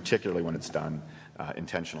intentionally, but particularly when it's done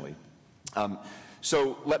intentionally.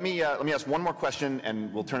 So let me ask one more question,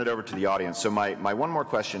 and we'll turn it over to the audience. So my one more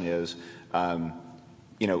question is, in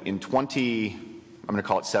I'm going to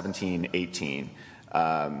call it 17, 18.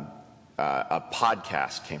 A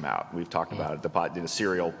podcast came out. We've talked about it, the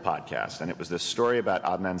Serial podcast, and it was this story about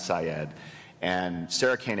Adnan Syed. And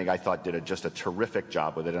Sarah Koenig, I thought, did just a terrific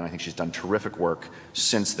job with it, and I think she's done terrific work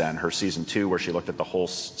since then. Her season 2, where she looked at the whole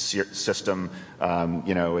system,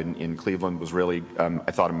 in Cleveland, was really,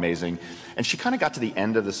 I thought, amazing. And she kind of got to the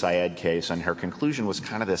end of the Syed case, and her conclusion was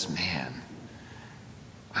kind of this: man,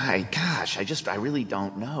 I really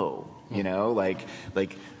don't know.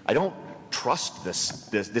 I don't trust this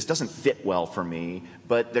doesn't fit well for me,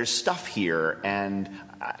 but there's stuff here, and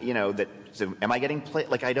so am I getting played?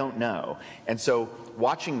 I don't know. And so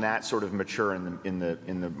watching that sort of mature in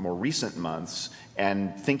the more recent months,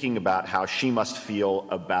 and thinking about how she must feel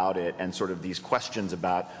about it, and sort of these questions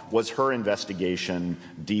about, was her investigation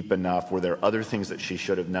deep enough? Were there other things that she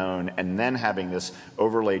should have known? And then having this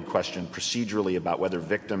overlaid question procedurally about whether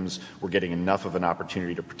victims were getting enough of an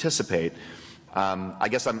opportunity to participate. I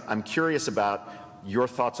guess I'm curious about your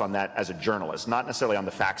thoughts on that as a journalist, not necessarily on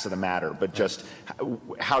the facts of the matter, but just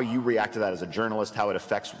how you react to that as a journalist, how it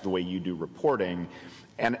affects the way you do reporting.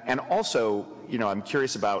 And also, I'm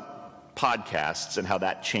curious about podcasts and how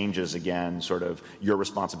that changes, again, sort of your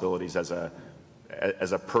responsibilities as a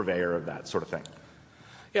purveyor of that sort of thing.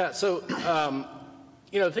 Yeah, so,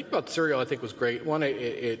 the thing about Serial, I think, was great. One,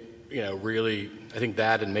 it really, I think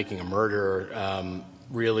that and Making a Murder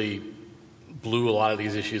really blew a lot of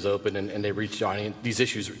these issues open, and they reached these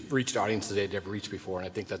issues reached audiences they'd never reached before, and I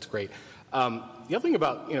think that's great. The other thing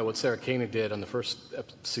about what Sarah Koenig did on the first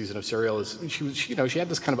season of Serial is she had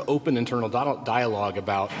this kind of open internal dialogue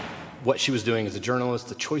about what she was doing as a journalist,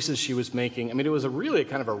 the choices she was making. I mean, it was really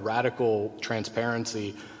kind of a radical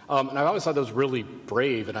transparency, and I always thought that was really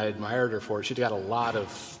brave, and I admired her for it. She got a lot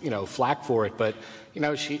of flack for it, but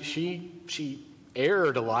she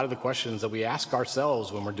aired a lot of the questions that we ask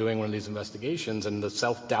ourselves when we're doing one of these investigations, and the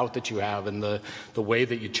self-doubt that you have, and the way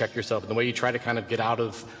that you check yourself, and the way you try to kind of get out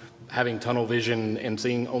of having tunnel vision and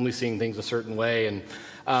only seeing things a certain way. And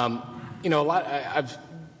some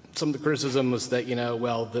of the criticism was that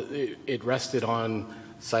it rested on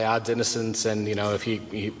Syed's innocence, and if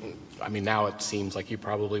he now it seems like he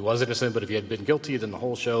probably was innocent, but if he had been guilty, then the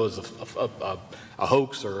whole show is a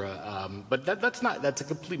hoax, but that's a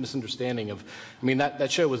complete misunderstanding of.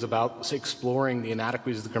 That show was about exploring the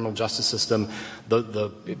inadequacies of the criminal justice system,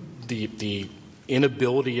 the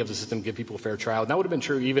inability of the system to give people a fair trial. And that would have been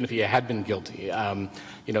true even if he had been guilty.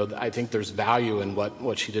 I think there's value in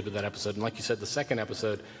what she did with that episode. And like you said, the second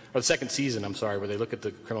season, where they look at the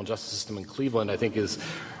criminal justice system in Cleveland, I think is,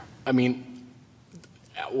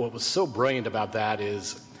 what was so brilliant about that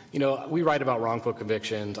is, we write about wrongful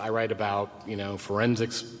convictions. I write about,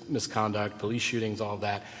 forensics misconduct, police shootings, all of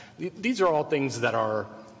that. These are all things that are,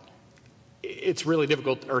 it's really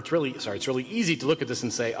difficult, or it's really easy to look at this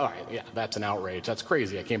and say, all right, yeah, that's an outrage. That's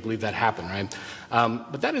crazy. I can't believe that happened, right?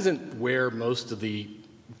 But that isn't where most of the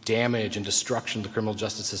damage and destruction of the criminal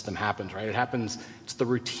justice system happens, right? It happens, it's the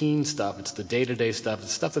routine stuff, it's the day-to-day stuff,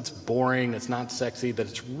 it's stuff that's boring, it's not sexy, that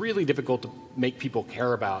it's really difficult to make people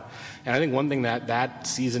care about. And I think one thing that that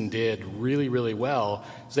season did really, really well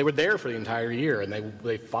is they were there for the entire year, and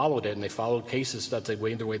they followed it, and they followed cases that they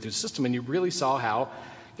made their way through the system, and you really saw how,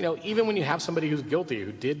 you know, even when you have somebody who's guilty,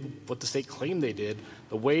 who did what the state claimed they did,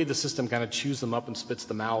 the way the system kind of chews them up and spits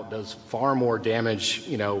them out does far more damage,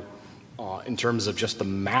 you know, in terms of just the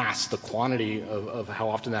mass, the quantity of how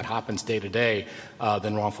often that happens day to day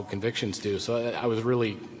than wrongful convictions do. So I was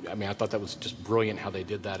really, I mean, I thought that was just brilliant how they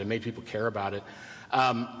did that. It made people care about it.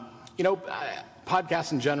 You know,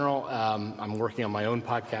 podcasts in general, I'm working on my own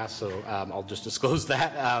podcast, so I'll just disclose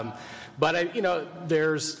that. But, you know,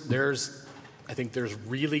 I think there's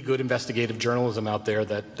really good investigative journalism out there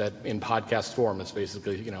that in podcast form, it's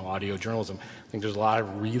basically, you know, audio journalism. I think there's a lot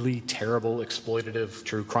of really terrible, exploitative,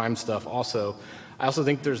 true crime stuff also. I also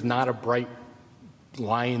think there's not a bright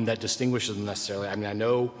line that distinguishes them necessarily. I mean, I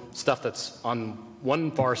know stuff that's on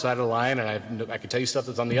one far side of the line, and I can tell you stuff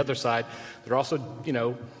that's on the other side. There are also, you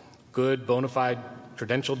know, good, bona fide,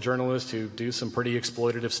 credentialed journalists who do some pretty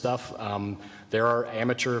exploitative stuff. There are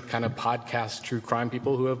amateur kind of podcast true crime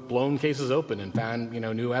people who have blown cases open and found, you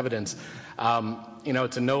know, new evidence. You know,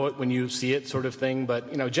 it's a know it when you see it sort of thing. But,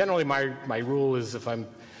 you know, generally my rule is if I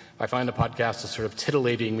find a podcast is sort of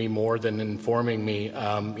titillating me more than informing me,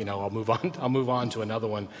 you know, I'll move on to another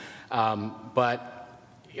one. But,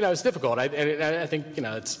 you know, it's difficult. I think, you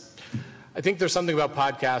know, I think there's something about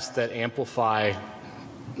podcasts that amplify,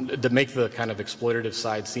 that make the kind of exploitative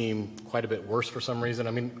side seem quite a bit worse for some reason.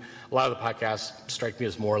 I mean, a lot of the podcasts strike me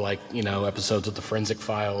as more like, you know, episodes of the Forensic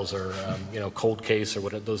Files or, you know, Cold Case or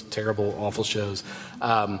what, those terrible, awful shows.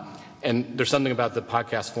 And there's something about the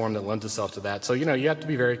podcast form that lends itself to that. So, you know, you have to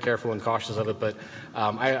be very careful and cautious of it. But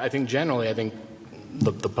I think generally, I think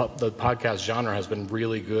the podcast genre has been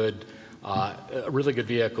really good, a really good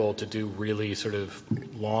vehicle to do really sort of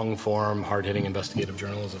long-form, hard-hitting investigative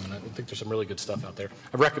journalism, and I think there's some really good stuff out there.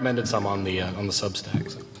 I've recommended some on the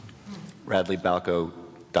Substack. So.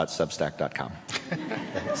 RadleyBalko.substack.com.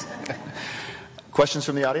 Questions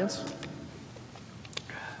from the audience?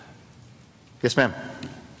 Yes, ma'am.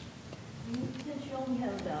 Since you only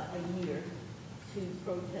have about a year to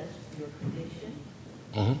protest your conviction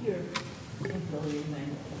here in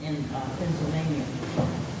Pennsylvania.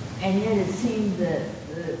 And yet it seems that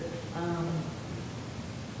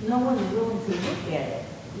no one is willing to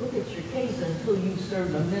look at your case until you've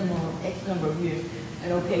served a minimum of X number of years.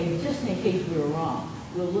 And okay, just in case we were wrong,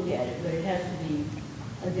 we'll look at it, but it has to be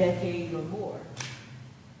a decade or more.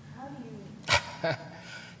 How do you...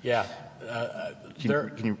 Yeah.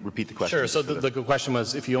 Can you repeat the question? Sure. So the question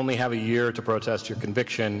was, if you only have a year to protest your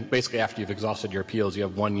conviction, basically after you've exhausted your appeals, you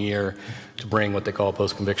have 1 year to bring what they call a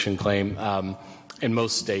post-conviction claim. In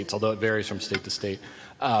most states, although it varies from state to state,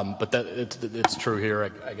 but that it's true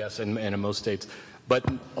here, I guess, and in most states. But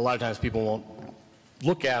a lot of times people won't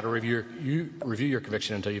look at or review your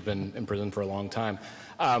conviction until you've been in prison for a long time.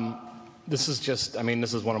 This is just, I mean,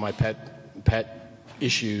 this is one of my pet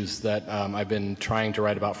issues that I've been trying to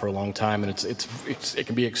write about for a long time, and it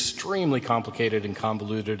can be extremely complicated and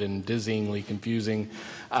convoluted and dizzyingly confusing.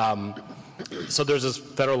 So there's this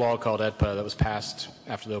federal law called AEDPA that was passed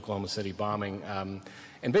after the Oklahoma City bombing.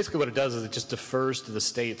 And basically what it does is it just defers to the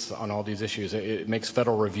states on all these issues. It makes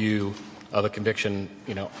federal review of a conviction,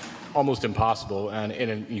 you know, almost impossible.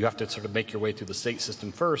 And you have to sort of make your way through the state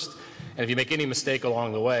system first. And if you make any mistake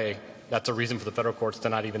along the way, that's a reason for the federal courts to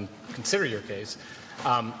not even consider your case.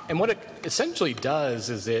 And what it essentially does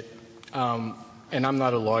is and I'm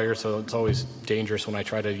not a lawyer, so it's always dangerous when I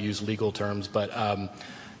try to use legal terms, but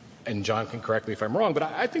and John can correct me if I'm wrong, but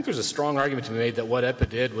I think there's a strong argument to be made that what AEDPA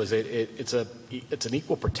did was it's an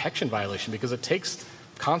equal protection violation because it takes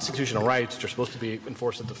constitutional rights, which are supposed to be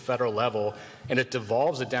enforced at the federal level, and it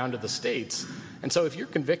devolves it down to the states. And so if you're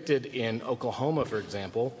convicted in Oklahoma, for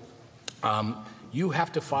example, you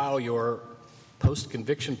have to file your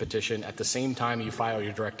post-conviction petition at the same time you file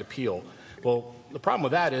your direct appeal. Well, the problem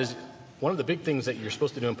with that is one of the big things that you're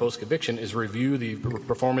supposed to do in post-conviction is review the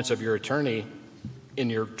performance of your attorney in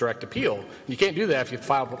your direct appeal. You can't do that if you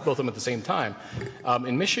file both of them at the same time.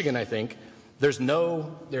 In Michigan, I think, there is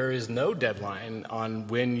no deadline on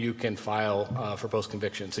when you can file for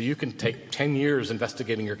post-conviction. So you can take 10 years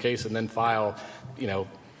investigating your case and then file,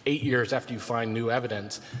 8 years after you find new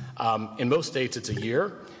evidence. In most states, it's a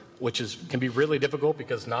year, which can be really difficult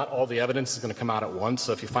because not all the evidence is going to come out at once.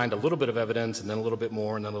 So if you find a little bit of evidence and then a little bit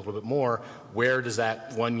more and then a little bit more, where does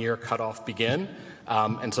that 1 year cutoff begin?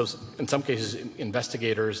 And so in some cases,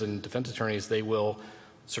 investigators and defense attorneys, they will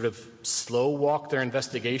sort of slow walk their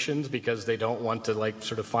investigations because they don't want to like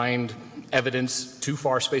sort of find evidence too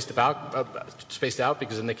far spaced out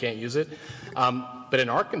because then they can't use it. But in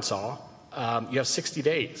Arkansas, you have 60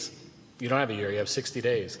 days. You don't have a year, you have 60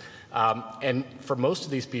 days. And for most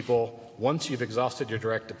of these people, once you've exhausted your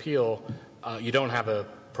direct appeal, you don't have a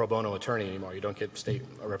pro bono attorney anymore. You don't get state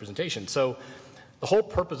representation. So the whole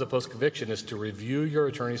purpose of post-conviction is to review your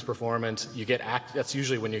attorney's performance. That's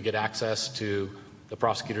usually when you get access to the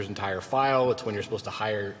prosecutor's entire file. It's when you're supposed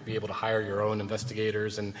to be able to hire your own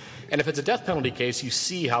investigators. And if it's a death penalty case, you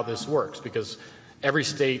see how this works because every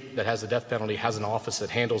state that has the death penalty has an office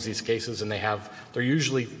that handles these cases, and they're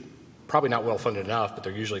usually probably not well funded enough, but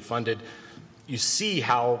they're usually funded. You see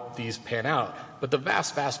how these pan out. But the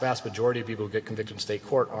vast, vast, vast majority of people who get convicted in state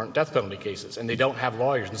court aren't death penalty cases, and they don't have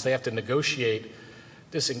lawyers, and so they have to negotiate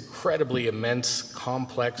this incredibly immense,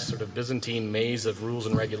 complex, sort of Byzantine maze of rules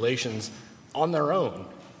and regulations on their own,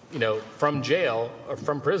 from jail or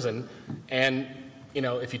from prison. And,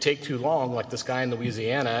 if you take too long, like this guy in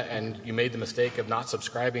Louisiana, and you made the mistake of not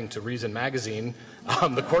subscribing to Reason Magazine,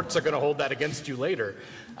 the courts are going to hold that against you later.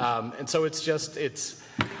 And so the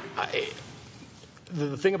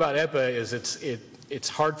thing about EPA is it's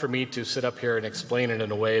hard for me to sit up here and explain it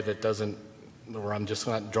in a way where I'm just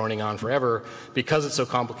not droning on forever because it's so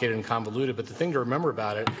complicated and convoluted. But the thing to remember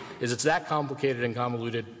about it is it's that complicated and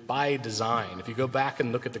convoluted by design. If you go back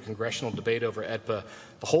and look at the congressional debate over EDPA,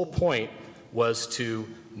 the whole point was to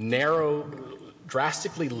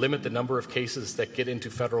drastically limit the number of cases that get into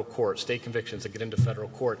federal court, state convictions that get into federal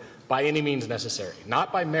court by any means necessary,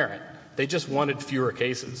 not by merit. They just wanted fewer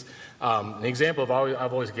cases. An example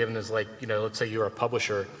I've always given is like, let's say you're a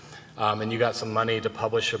publisher and you got some money to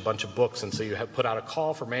publish a bunch of books, and so you have put out a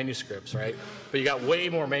call for manuscripts, right? But you got way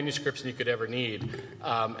more manuscripts than you could ever need.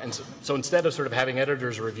 And so instead of sort of having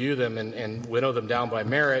editors review them and winnow them down by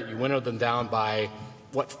merit, you winnow them down by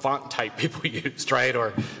what font type people used, right? Or,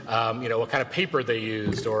 what kind of paper they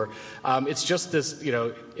used. Or it's just this,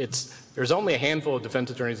 there's only a handful of defense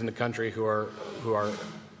attorneys in the country who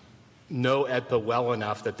know EDPA well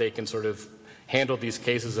enough that they can sort of handle these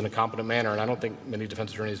cases in a competent manner, and I don't think many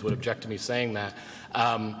defense attorneys would object to me saying that.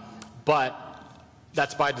 But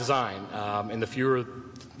that's by design, and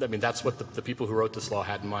that's what the people who wrote this law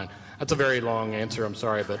had in mind. That's a very long answer, I'm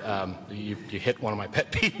sorry, but you hit one of my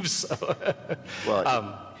pet peeves. So.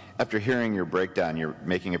 Well, after hearing your breakdown, you're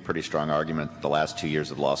making a pretty strong argument that the last 2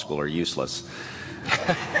 years of law school are useless.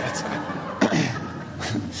 I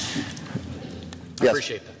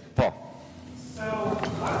appreciate that. Paul. So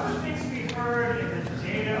one of the things we heard in the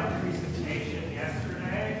data presentation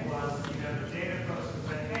yesterday was, the data folks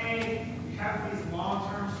said, hey, we have these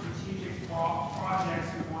long-term strategic projects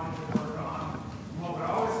we wanted to work on. What would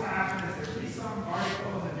always happen is there'd be some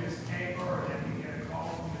article in the newspaper, or then we get a call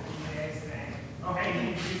from the DA saying, oh, hey, you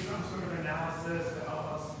need to do some sort of analysis to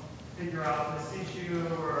help us figure out this issue,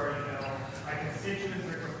 or, my constituents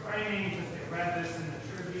are complaining because they read this in the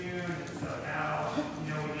Tribune, and so now,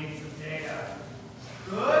 we need some data.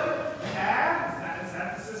 Good? Bad? Is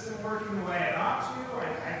that the system working the way it ought to?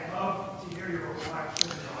 I'd love to hear your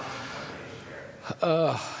reflection on what they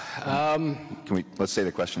shared. Let's say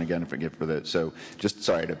the question again, so just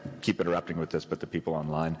sorry to keep interrupting with this, but the people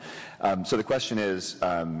online. So the question is,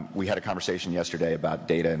 we had a conversation yesterday about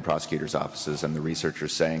data in prosecutors' offices and the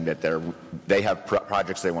researchers saying that they have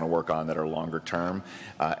projects they want to work on that are longer term,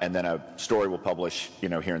 and then a story will publish,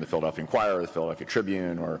 here in the Philadelphia Inquirer, or the Philadelphia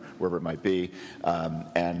Tribune, or wherever it might be,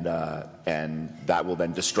 and that will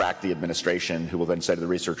then distract the administration, who will then say to the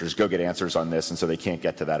researchers, go get answers on this, and so they can't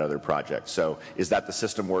get to that other project. So is that the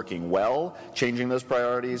system working well? Changing those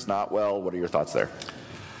priorities, not well? What are your thoughts there?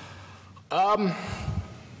 I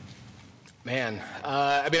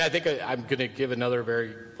think I'm going to give another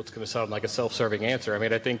what's going to sound like a self-serving answer.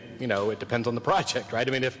 I think, it depends on the project, right?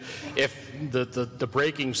 If the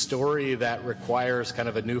breaking story that requires kind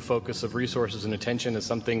of a new focus of resources and attention is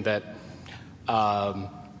something that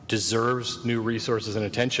deserves new resources and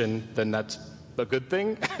attention, then that's a good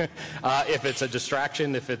thing. If it's a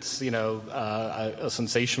distraction, if it's a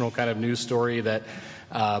sensational kind of news story that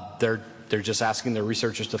they're just asking their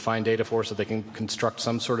researchers to find data for so they can construct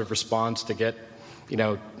some sort of response to get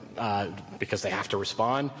because they have to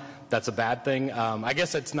respond, that's a bad thing. I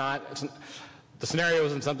guess the scenario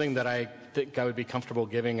isn't something that I think I would be comfortable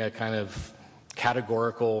giving a kind of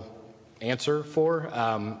categorical answer for,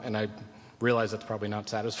 and I realize that's probably not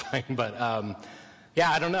satisfying, but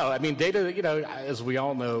I don't know. Data, as we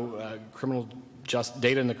all know,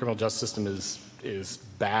 data in the criminal justice system is is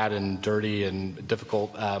bad and dirty and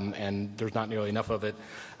difficult, and there's not nearly enough of it.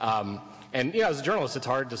 And as a journalist, it's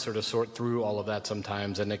hard to sort of sort through all of that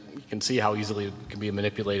sometimes, and you can see how easily it can be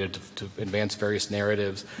manipulated to advance various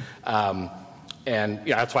narratives. And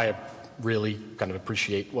that's why I really kind of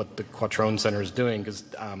appreciate what the Quattrone Center is doing, because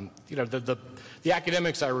the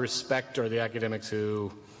academics I respect are the academics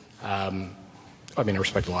who, I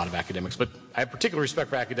respect a lot of academics, but I have particular respect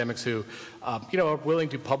for academics who, are willing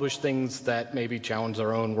to publish things that maybe challenge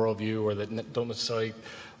their own worldview or that don't necessarily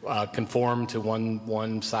conform to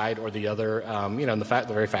one side or the other. And the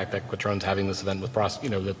very fact that Quattrone's having this event with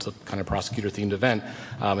that's a kind of prosecutor-themed event,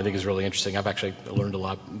 I think is really interesting. I've actually learned a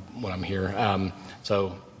lot when I'm here. I'm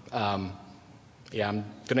going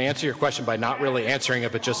to answer your question by not really answering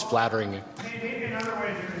it, but just flattering you. Maybe another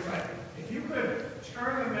way to do it is like, if you could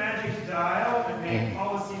turn the magic dial and make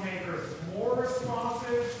policymakers more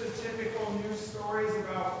responsive to typical news stories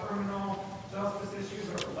about criminal justice issues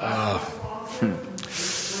or less responsive,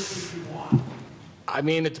 which would you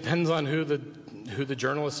want? It depends on who the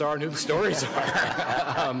journalists are and who the stories are.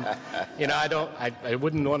 I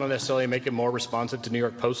wouldn't want to necessarily make it more responsive to New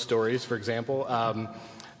York Post stories, for example.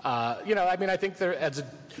 I think there, as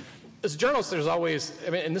a journalist, there's always,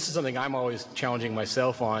 and this is something I'm always challenging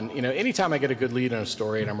myself on, anytime I get a good lead on a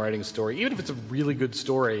story and I'm writing a story, even if it's a really good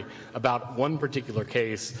story about one particular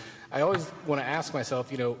case, I always want to ask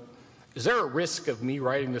myself, is there a risk of me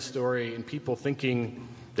writing this story and people thinking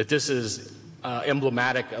that this is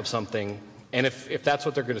emblematic of something? And if that's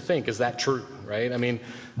what they're going to think, is that true, right? And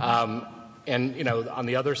on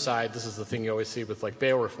the other side, this is the thing you always see with like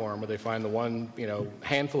bail reform, where they find the one,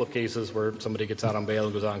 handful of cases where somebody gets out on bail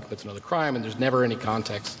and goes on and commits another crime, and there's never any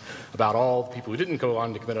context about all the people who didn't go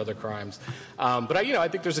on to commit other crimes. But I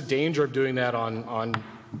think there's a danger of doing that on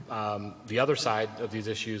the other side of these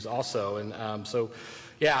issues also. And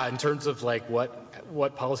in terms of like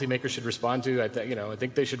what policymakers should respond to, I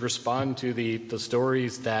think they should respond to the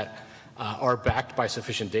stories that are backed by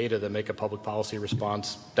sufficient data that make a public policy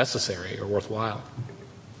response necessary or worthwhile.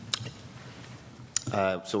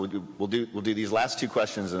 So we'll do these last two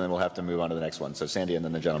questions, and then we'll have to move on to the next one. So Sandy, and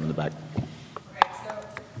then the gentleman in the back. Okay, so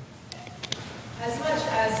as much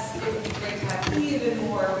as it would be great to have even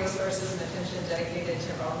more resources and attention dedicated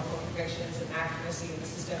to wrongful convictions and accuracy in the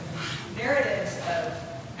system, narratives of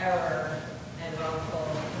error and wrongful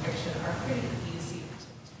conviction are pretty easy to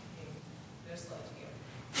take. No slow to you.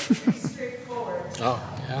 Pretty straightforward.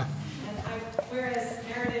 Whereas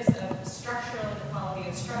narratives of structural inequality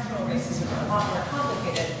and structural racism are a lot more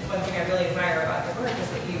complicated. One thing I really admire about your work is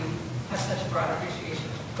that you have such a broad appreciation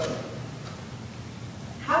of both.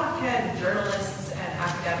 How can journalists and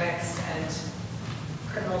academics and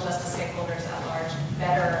criminal justice stakeholders at large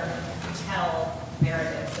better tell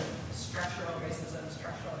narratives of structural racism,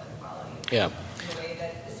 structural inequality in a way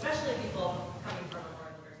that, especially people coming from a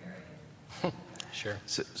more libertarian? Sure.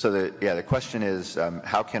 So the question is,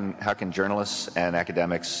 how can journalists and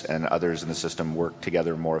academics and others in the system work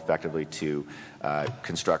together more effectively to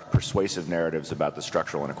construct persuasive narratives about the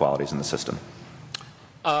structural inequalities in the system?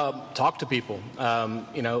 Talk to people.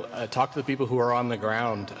 Talk to the people who are on the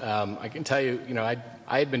ground. I can tell you,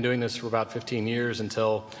 I had been doing this for about 15 years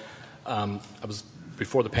until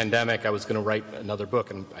before the pandemic. I was going to write another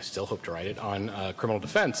book, and I still hope to write it, on criminal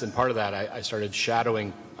defense. And part of that, I started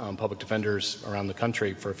shadowing public defenders around the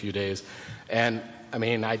country for a few days. And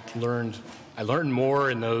I learned more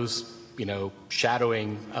in those,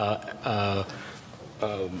 shadowing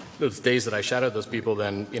those days that I shadowed those people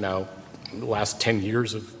than, the last 10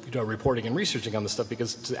 years of reporting and researching on this stuff,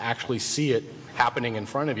 because to actually see it happening in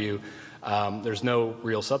front of you, there's no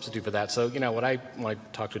real substitute for that. So, when I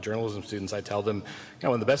talk to journalism students, I tell them,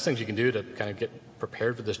 one of the best things you can do to kind of get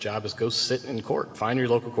prepared for this job is go sit in court. Find your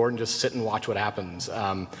local court and just sit and watch what happens,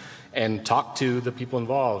 and talk to the people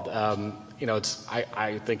involved.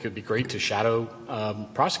 I think it'd be great to shadow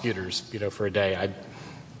prosecutors, for a day.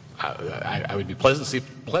 I would be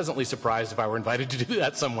pleasantly surprised if I were invited to do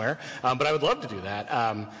that somewhere, but I would love to do that.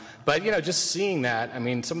 But just seeing that,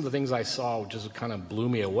 some of the things I saw just kind of blew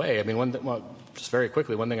me away. Just very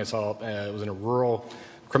quickly, one thing I saw was in a rural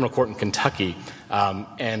criminal court in Kentucky,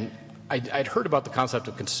 and I'd heard about the concept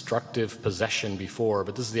of constructive possession before,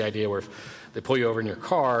 but this is the idea where if they pull you over in your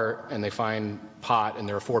car and they find pot and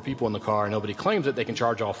there are 4 people in the car and nobody claims it, they can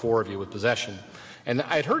charge all 4 of you with possession. And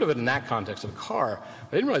I'd heard of it in that context of a car,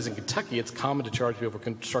 but I didn't realize in Kentucky it's common to charge people for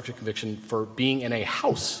constructive conviction for being in a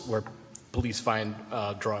house where police find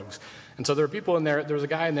drugs. And so there were people in there. There was a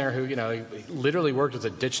guy in there who, he literally worked as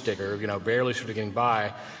a ditch digger, barely sort of getting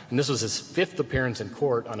by. And this was his 5th appearance in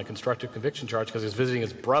court on a constructive conviction charge because he was visiting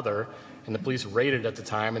his brother and the police raided at the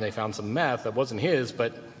time, and they found some meth that wasn't his,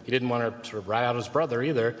 but he didn't want to sort of rat out his brother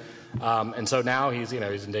either. And so now he's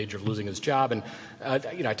in danger of losing his job. And,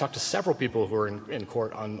 I talked to several people who are in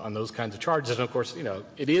court on those kinds of charges. And of course,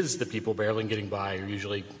 it is the people barely getting by who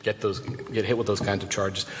usually get hit with those kinds of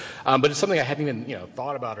charges. But it's something I hadn't even,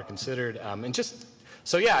 thought about or considered. I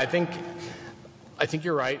think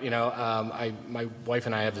you're right. My wife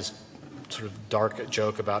and I have this sort of dark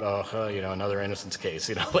joke about, another innocence case,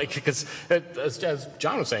 because as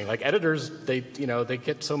John was saying, like editors, they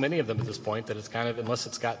get so many of them at this point that it's kind of, unless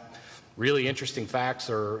it's got really interesting facts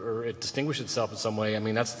or it distinguishes itself in some way. I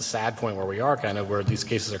mean, that's the sad point where we are, kind of where these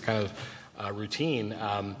cases are kind of routine.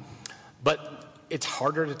 But it's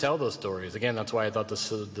harder to tell those stories. Again, that's why I thought the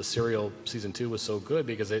Serial season 2 was so good,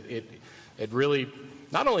 because it really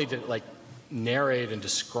not only did narrate and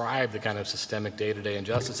describe the kind of systemic day-to-day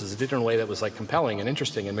injustices. It did it in a way that was compelling and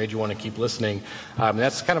interesting and made you want to keep listening.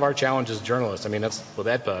 That's kind of our challenge as journalists. I mean, that's with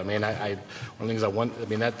EDPA. I mean, one of the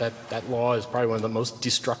things that law is probably one of the most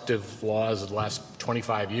destructive laws of the last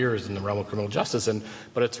 25 years in the realm of criminal justice.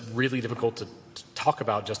 But it's really difficult to talk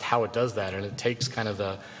about just how it does that. And it takes kind of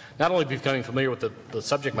not only becoming familiar with the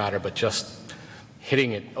subject matter, but just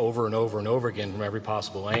hitting it over and over and over again from every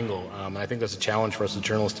possible angle. And I think that's a challenge for us as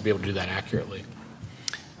journalists to be able to do that accurately.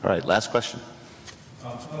 All right, last question.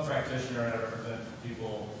 I'm a practitioner and I represent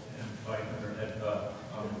people in fight under EDPA,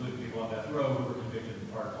 including people on death row who were convicted in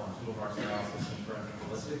part on tool marks analysis and forensic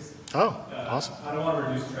ballistics. Oh, awesome. I don't want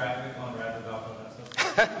to reduce traffic on Radley Balko and that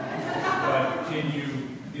stuff. But can you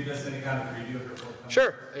give us any kind of preview of your forthcoming?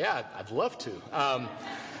 Sure, yeah, I'd love to.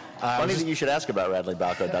 Funny that you should ask about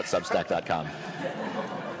radleybalko.substack.com.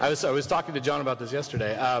 I was talking to John about this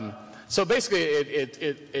yesterday. So basically,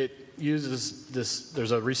 it uses this.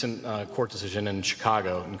 There's a recent court decision in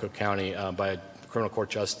Chicago, in Cook County, by a criminal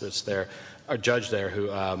court judge there,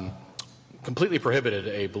 who completely prohibited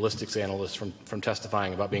a ballistics analyst from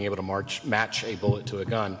testifying about being able to match a bullet to a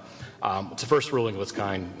gun. It's the first ruling of its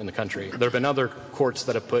kind in the country. There have been other courts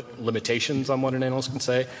that have put limitations on what an analyst can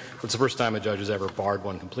say, but it's the first time a judge has ever barred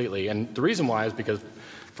one completely. And the reason why is because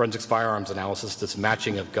forensics firearms analysis, this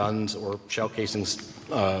matching of guns or shell casings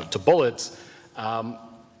to bullets,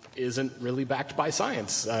 isn't really backed by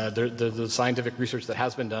science. The scientific research that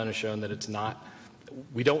has been done has shown that it's not.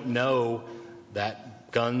 We don't know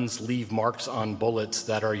that guns leave marks on bullets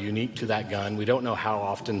that are unique to that gun. We don't know how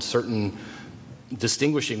often certain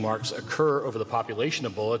distinguishing marks occur over the population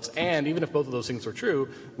of bullets, and even if both of those things are true,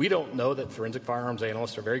 we don't know that forensic firearms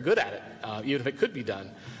analysts are very good at it, even if it could be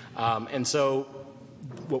done. And so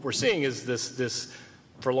what we're seeing is this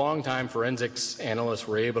for a long time, forensics analysts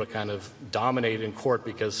were able to kind of dominate in court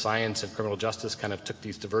because science and criminal justice kind of took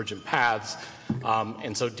these divergent paths.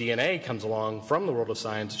 And so DNA comes along from the world of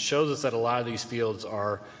science, shows us that a lot of these fields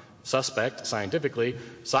are suspect scientifically.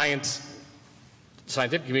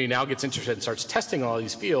 Scientific community now gets interested and starts testing all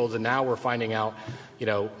these fields, and now we're finding out,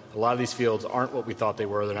 a lot of these fields aren't what we thought they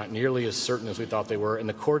were. They're not nearly as certain as we thought they were, and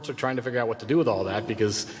the courts are trying to figure out what to do with all that,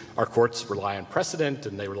 because our courts rely on precedent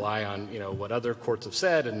and they rely on, what other courts have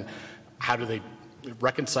said, and how do they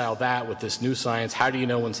reconcile that with this new science? How do you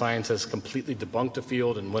know when science has completely debunked a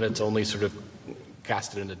field and when it's only sort of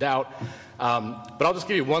cast it into doubt? But I'll just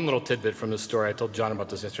give you one little tidbit from this story. I told John about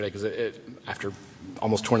this yesterday because after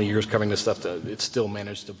almost 20 years covering this stuff, it still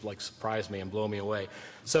managed to surprise me and blow me away.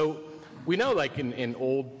 So we know in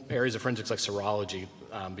old areas of forensics like serology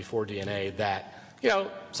before DNA that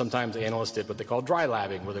sometimes analysts did what they call dry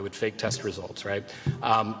labbing, where they would fake test results, right?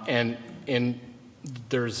 And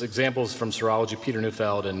there's examples from serology. Peter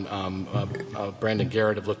Neufeld and Brandon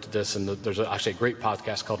Garrett have looked at this, and there's actually a great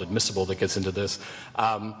podcast called Admissible that gets into this.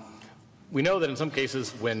 We know that in some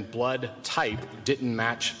cases, when blood type didn't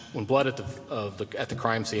match, when blood at the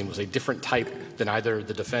crime scene was a different type than either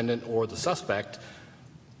the defendant or the suspect,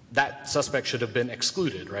 that suspect should have been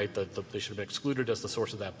excluded, right? They should have been excluded as the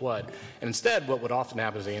source of that blood. And instead, what would often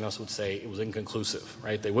happen is the analyst would say it was inconclusive,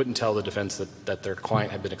 right? They wouldn't tell the defense that their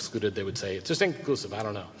client had been excluded. They would say, it's just inconclusive, I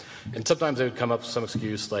don't know. And sometimes they would come up with some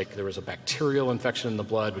excuse like there was a bacterial infection in the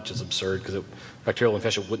blood, which is absurd because a bacterial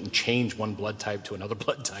infection wouldn't change one blood type to another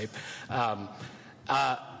blood type. But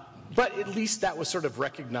at least that was sort of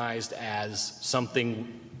recognized as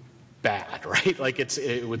something bad, right?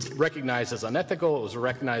 It was recognized as unethical. It was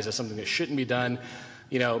recognized as something that shouldn't be done.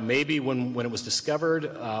 Maybe when it was discovered,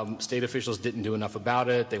 state officials didn't do enough about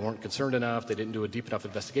it. They weren't concerned enough. They didn't do a deep enough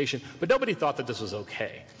investigation. But nobody thought that this was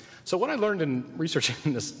okay. So what I learned in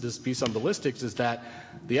researching this piece on ballistics is that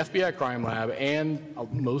the FBI crime lab and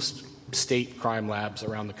most state crime labs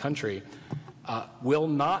around the country will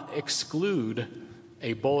not exclude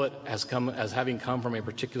a bullet as having come from a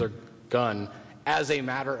particular gun as a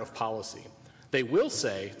matter of policy. They will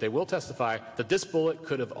say, they will testify that this bullet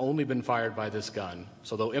could have only been fired by this gun,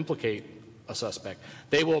 so they'll implicate a suspect.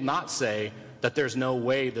 They will not say that there's no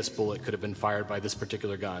way this bullet could have been fired by this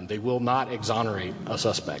particular gun. They will not exonerate a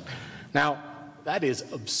suspect. Now, that is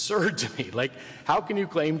absurd to me. Like, how can you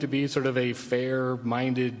claim to be sort of a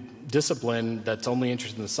fair-minded discipline that's only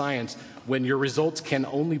interested in the science when your results can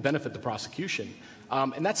only benefit the prosecution?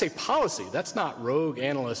 And that's a policy. That's not rogue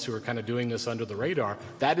analysts who are kind of doing this under the radar.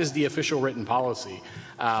 That is the official written policy.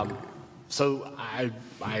 So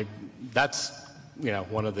that's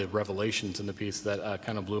one of the revelations in the piece that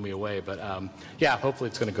kind of blew me away. But yeah, hopefully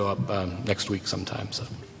it's going to go up next week sometime. So.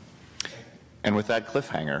 And with that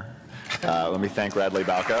cliffhanger, let me thank Radley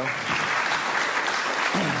Balko.